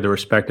probably the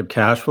respective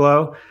cash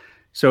flow.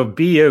 So if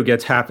BU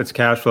gets half its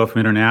cash flow from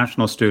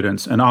international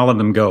students and all of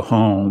them go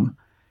home,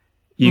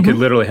 you could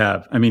literally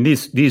have, I mean,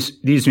 these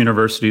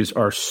universities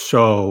are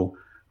so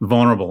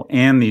vulnerable,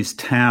 and these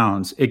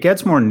towns. It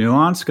gets more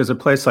nuanced because a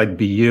place like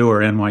BU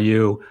or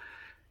NYU,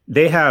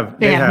 they have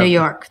New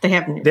York. They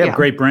have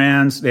great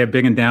brands. They have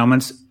big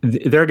endowments.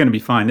 They're going to be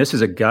fine. This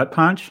is a gut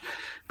punch.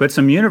 But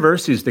some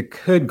universities that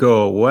could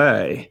go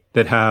away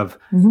that have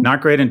not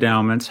great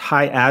endowments,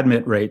 high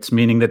admit rates,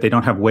 meaning that they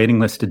don't have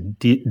waiting lists to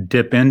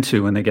dip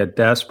into when they get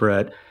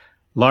desperate,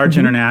 large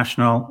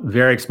international,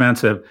 very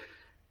expensive.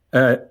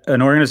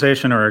 An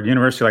organization or a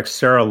university like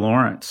Sarah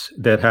Lawrence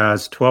that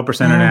has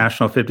 12%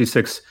 international,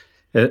 56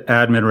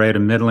 admin rate, a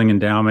middling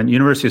endowment.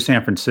 University of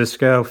San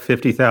Francisco,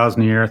 $50,000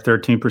 a year,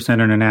 13%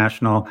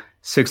 international,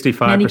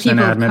 65%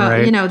 admin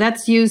rate. You know,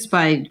 that's used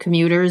by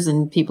commuters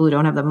and people who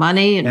don't have the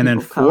money. And then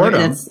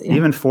Fordham,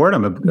 even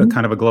Fordham, a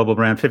kind of a global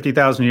brand,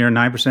 $50,000 a year,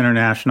 9%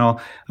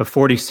 international, a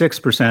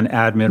 46%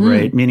 admin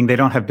rate, meaning they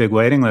don't have big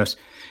waiting lists.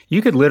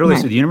 You could literally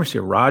see the University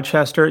of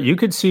Rochester, you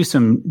could see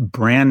some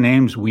brand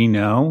names we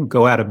know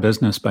go out of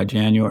business by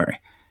January.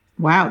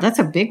 Wow, that's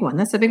a big one.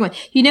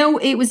 You know,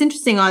 it was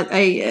interesting.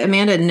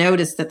 Amanda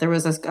noticed that there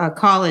was a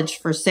college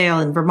for sale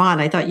in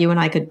Vermont. I thought you and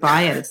I could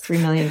buy it. It's $3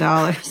 million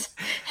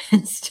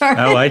and start.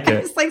 I like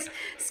it. It's like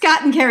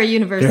Scott and Carey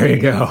University. There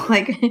you go.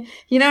 Like,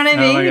 you know what I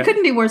mean? It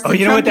couldn't be worse than you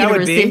know Trump what that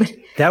University. would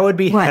be? That would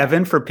be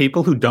heaven for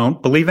people who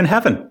don't believe in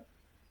heaven.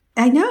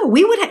 I know.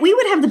 We would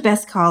have the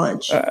best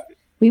college.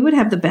 We would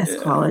have the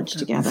best college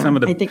together.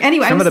 I think.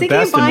 Anyway, I was thinking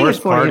of buying it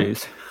for you.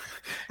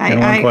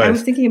 I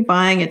was thinking of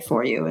buying it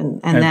for you,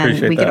 and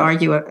then we could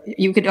argue.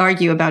 You could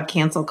argue about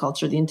cancel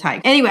culture the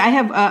entire. Anyway, I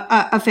have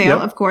a fail.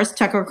 Yep. Of course,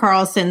 Tucker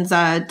Carlson's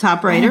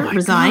top writer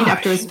resigned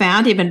after it was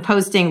found he'd been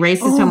posting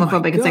racist,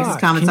 homophobic, and sexist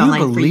comments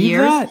online for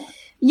years. That?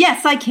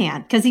 Yes, I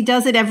can, because he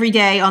does it every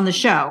day on the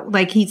show.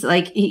 Like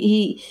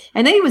he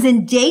and then he was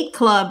in Date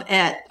Club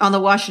on the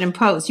Washington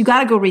Post. You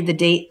got to go read the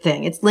date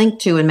thing. It's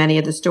linked to in many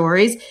of the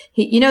stories.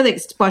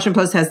 The Washington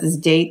Post has this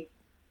date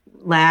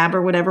lab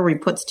or whatever where he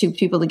puts two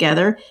people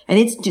together, and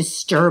it's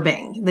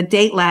disturbing. The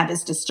date lab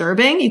is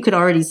disturbing. You could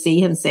already see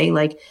him say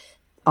like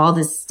all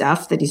this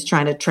stuff that he's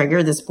trying to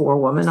trigger this poor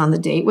woman on the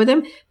date with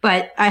him.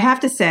 But I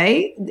have to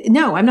say,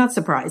 no, I'm not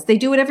surprised. They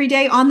do it every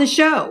day on the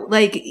show.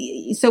 Like,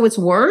 so it's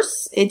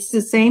worse. It's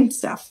the same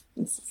stuff.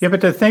 Yeah, but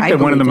to think that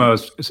one of the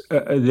most,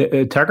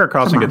 Tucker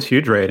Carlson gets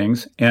huge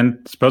ratings, and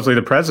supposedly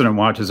the president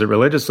watches it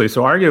religiously.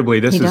 So arguably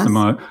this is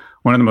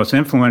one of the most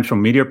influential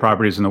media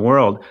properties in the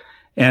world.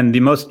 And the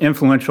most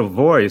influential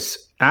voice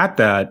at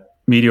that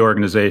media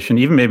organization,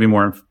 even maybe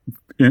more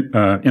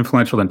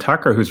influential than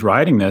Tucker, who's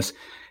writing this,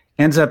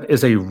 ends up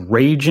as a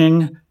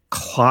raging,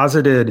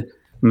 closeted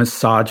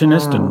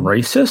misogynist and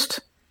racist.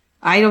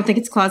 I don't think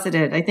it's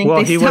closeted. I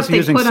think he was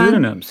using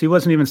pseudonyms. He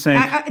wasn't even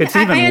saying it's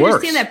even worse. I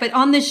understand that, but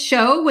on this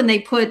show, when they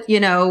put,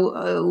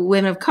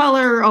 women of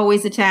color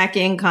always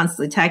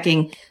constantly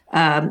attacking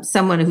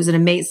someone who's an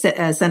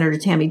amazing Senator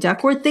Tammy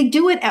Duckworth, they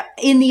do it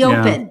in the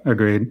open.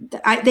 Agreed.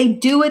 They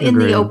do it in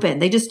the open.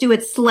 They just do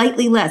it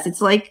slightly less. It's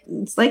like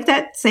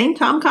that same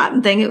Tom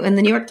Cotton thing in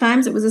the New York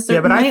Times. It was a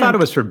certain but I thought it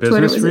was for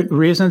business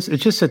reasons.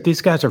 It's just that these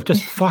guys are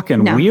just fucking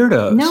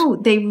weirdos. No,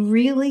 they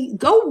really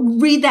go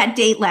read that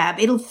date lab.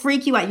 It'll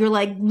freak you out. You're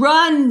like,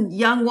 run,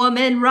 young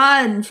woman,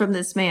 run from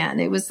this man.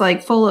 It was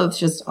like full of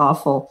just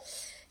awful,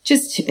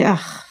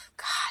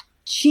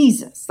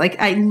 Jesus. Like,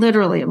 I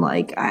literally am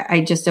like,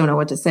 I just don't know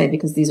what to say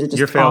because these are just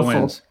Your fail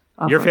wins.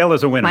 Awful. Your fail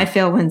is a winner. My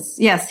fail wins.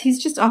 Yes,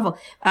 he's just awful.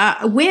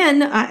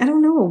 Win. I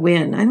don't know a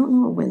win. I don't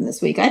know a win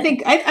this week. I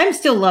think I'm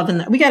still loving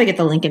that. We got to get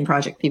the Lincoln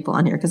Project people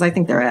on here because I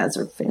think their ads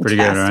are fantastic. Pretty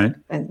good, right?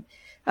 And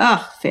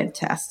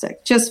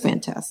fantastic. Just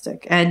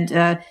fantastic.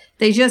 And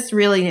they just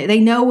really, they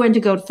know when to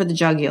go for the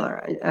jugular.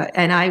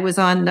 And I was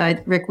on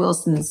Rick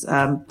Wilson's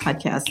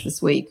podcast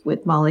this week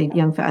with Molly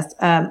Youngfast.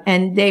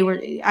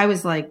 And I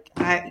was like,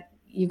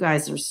 you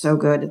guys are so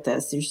good at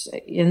this.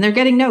 And they're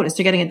getting noticed.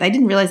 They're getting it. I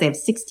didn't realize they have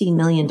 $16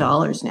 million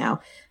now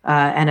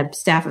and a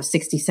staff of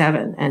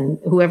 67. And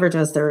whoever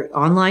does their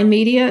online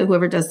media,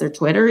 whoever does their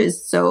Twitter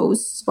is so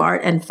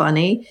smart and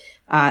funny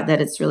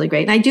that it's really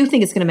great. And I do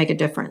think it's going to make a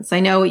difference. I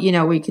know,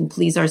 we can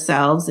please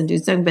ourselves and do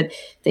something, but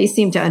they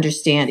seem to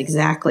understand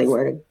exactly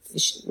where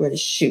to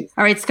shoot.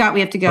 All right, Scott,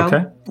 we have to go.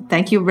 Okay.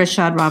 Thank you,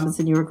 Rashad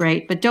Robinson. You were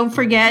great. But don't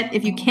forget,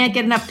 if you can't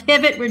get enough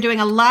Pivot, we're doing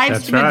a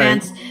live stream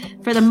event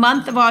for the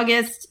month of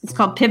August. It's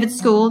called Pivot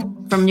School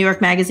from New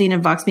York Magazine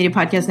and Vox Media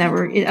Podcast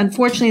Network. It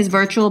unfortunately is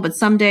virtual, but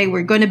someday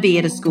we're going to be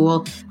at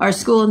our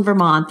school in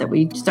Vermont that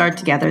we start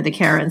together, the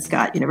Kara and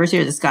Scott University,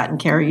 or the Scott and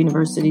Kara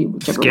University,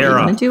 whichever way you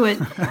want to do it.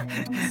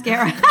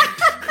 Scara.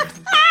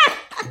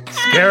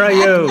 Scara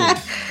you.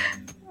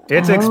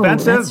 It's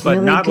expensive, but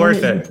really not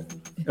worth it.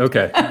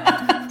 Okay.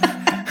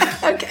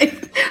 Okay.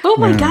 Oh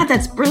my God,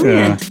 that's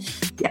brilliant.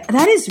 Yeah,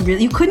 that is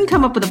really, you couldn't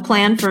come up with a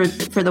plan for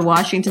the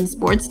Washington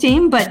sports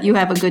team, but you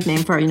have a good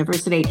name for our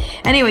university.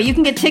 Anyway, you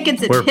can get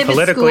tickets at pivotschool.com. We're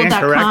politically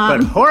incorrect,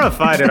 but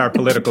horrified at our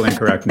political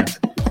incorrectness.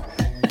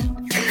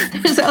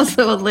 There's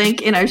also a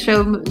link in our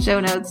show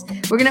notes.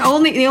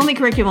 The only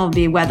curriculum will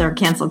be whether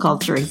cancel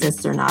culture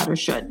exists or not, or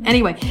should.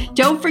 Anyway,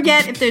 don't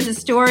forget, if there's a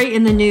story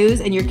in the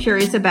news and you're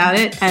curious about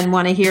it and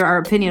want to hear our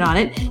opinion on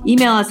it,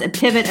 email us at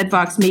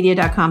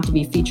pivot@voxmedia.com to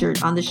be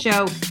featured on the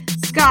show.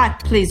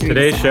 Scott, please read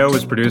Today's show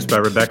was produced by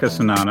Rebecca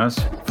Sananas.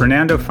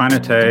 Fernando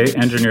Finate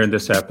engineered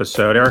this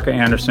episode. Erica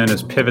Anderson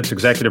is Pivot's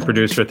executive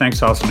producer.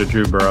 Thanks also to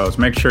Drew Burrows.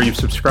 Make sure you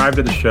subscribe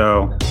to the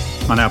show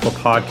on Apple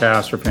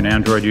Podcasts, or if you're an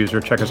Android user,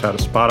 check us out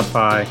at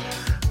Spotify,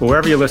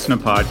 wherever you listen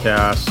to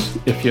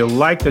podcasts. If you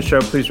like the show,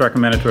 please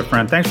recommend it to a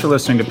friend. Thanks for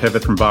listening to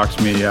Pivot from Vox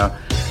Media.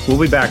 We'll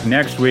be back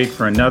next week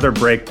for another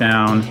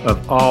breakdown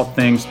of all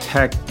things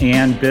tech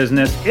and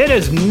business. It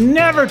is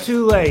never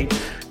too late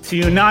to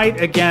unite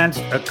against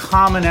a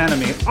common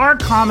enemy. Our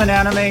common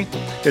enemy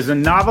is a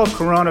novel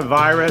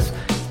coronavirus.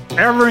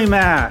 Every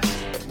mask,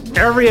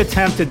 every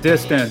attempt at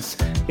distance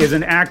is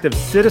an act of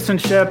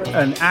citizenship,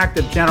 an act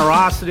of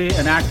generosity,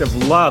 an act of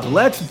love.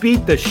 Let's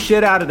beat the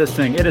shit out of this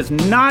thing. It is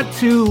not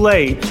too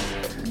late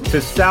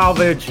to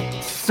salvage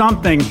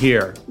something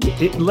here.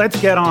 Let's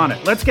get on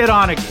it. Let's get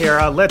on it,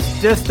 Kara.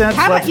 Let's distance,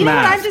 let's mask. You know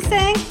what I'm just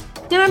saying?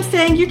 You know what I'm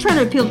saying? You're trying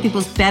to appeal to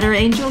people's better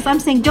angels. I'm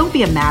saying don't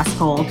be a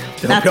maskhole.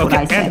 That's what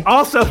I say. And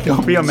also,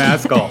 don't be a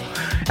maskhole.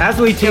 As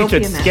we teach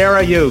at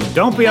Scara You,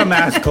 don't be a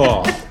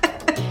maskhole.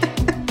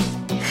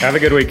 Have a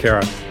good week,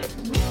 Kara.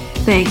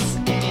 Thanks.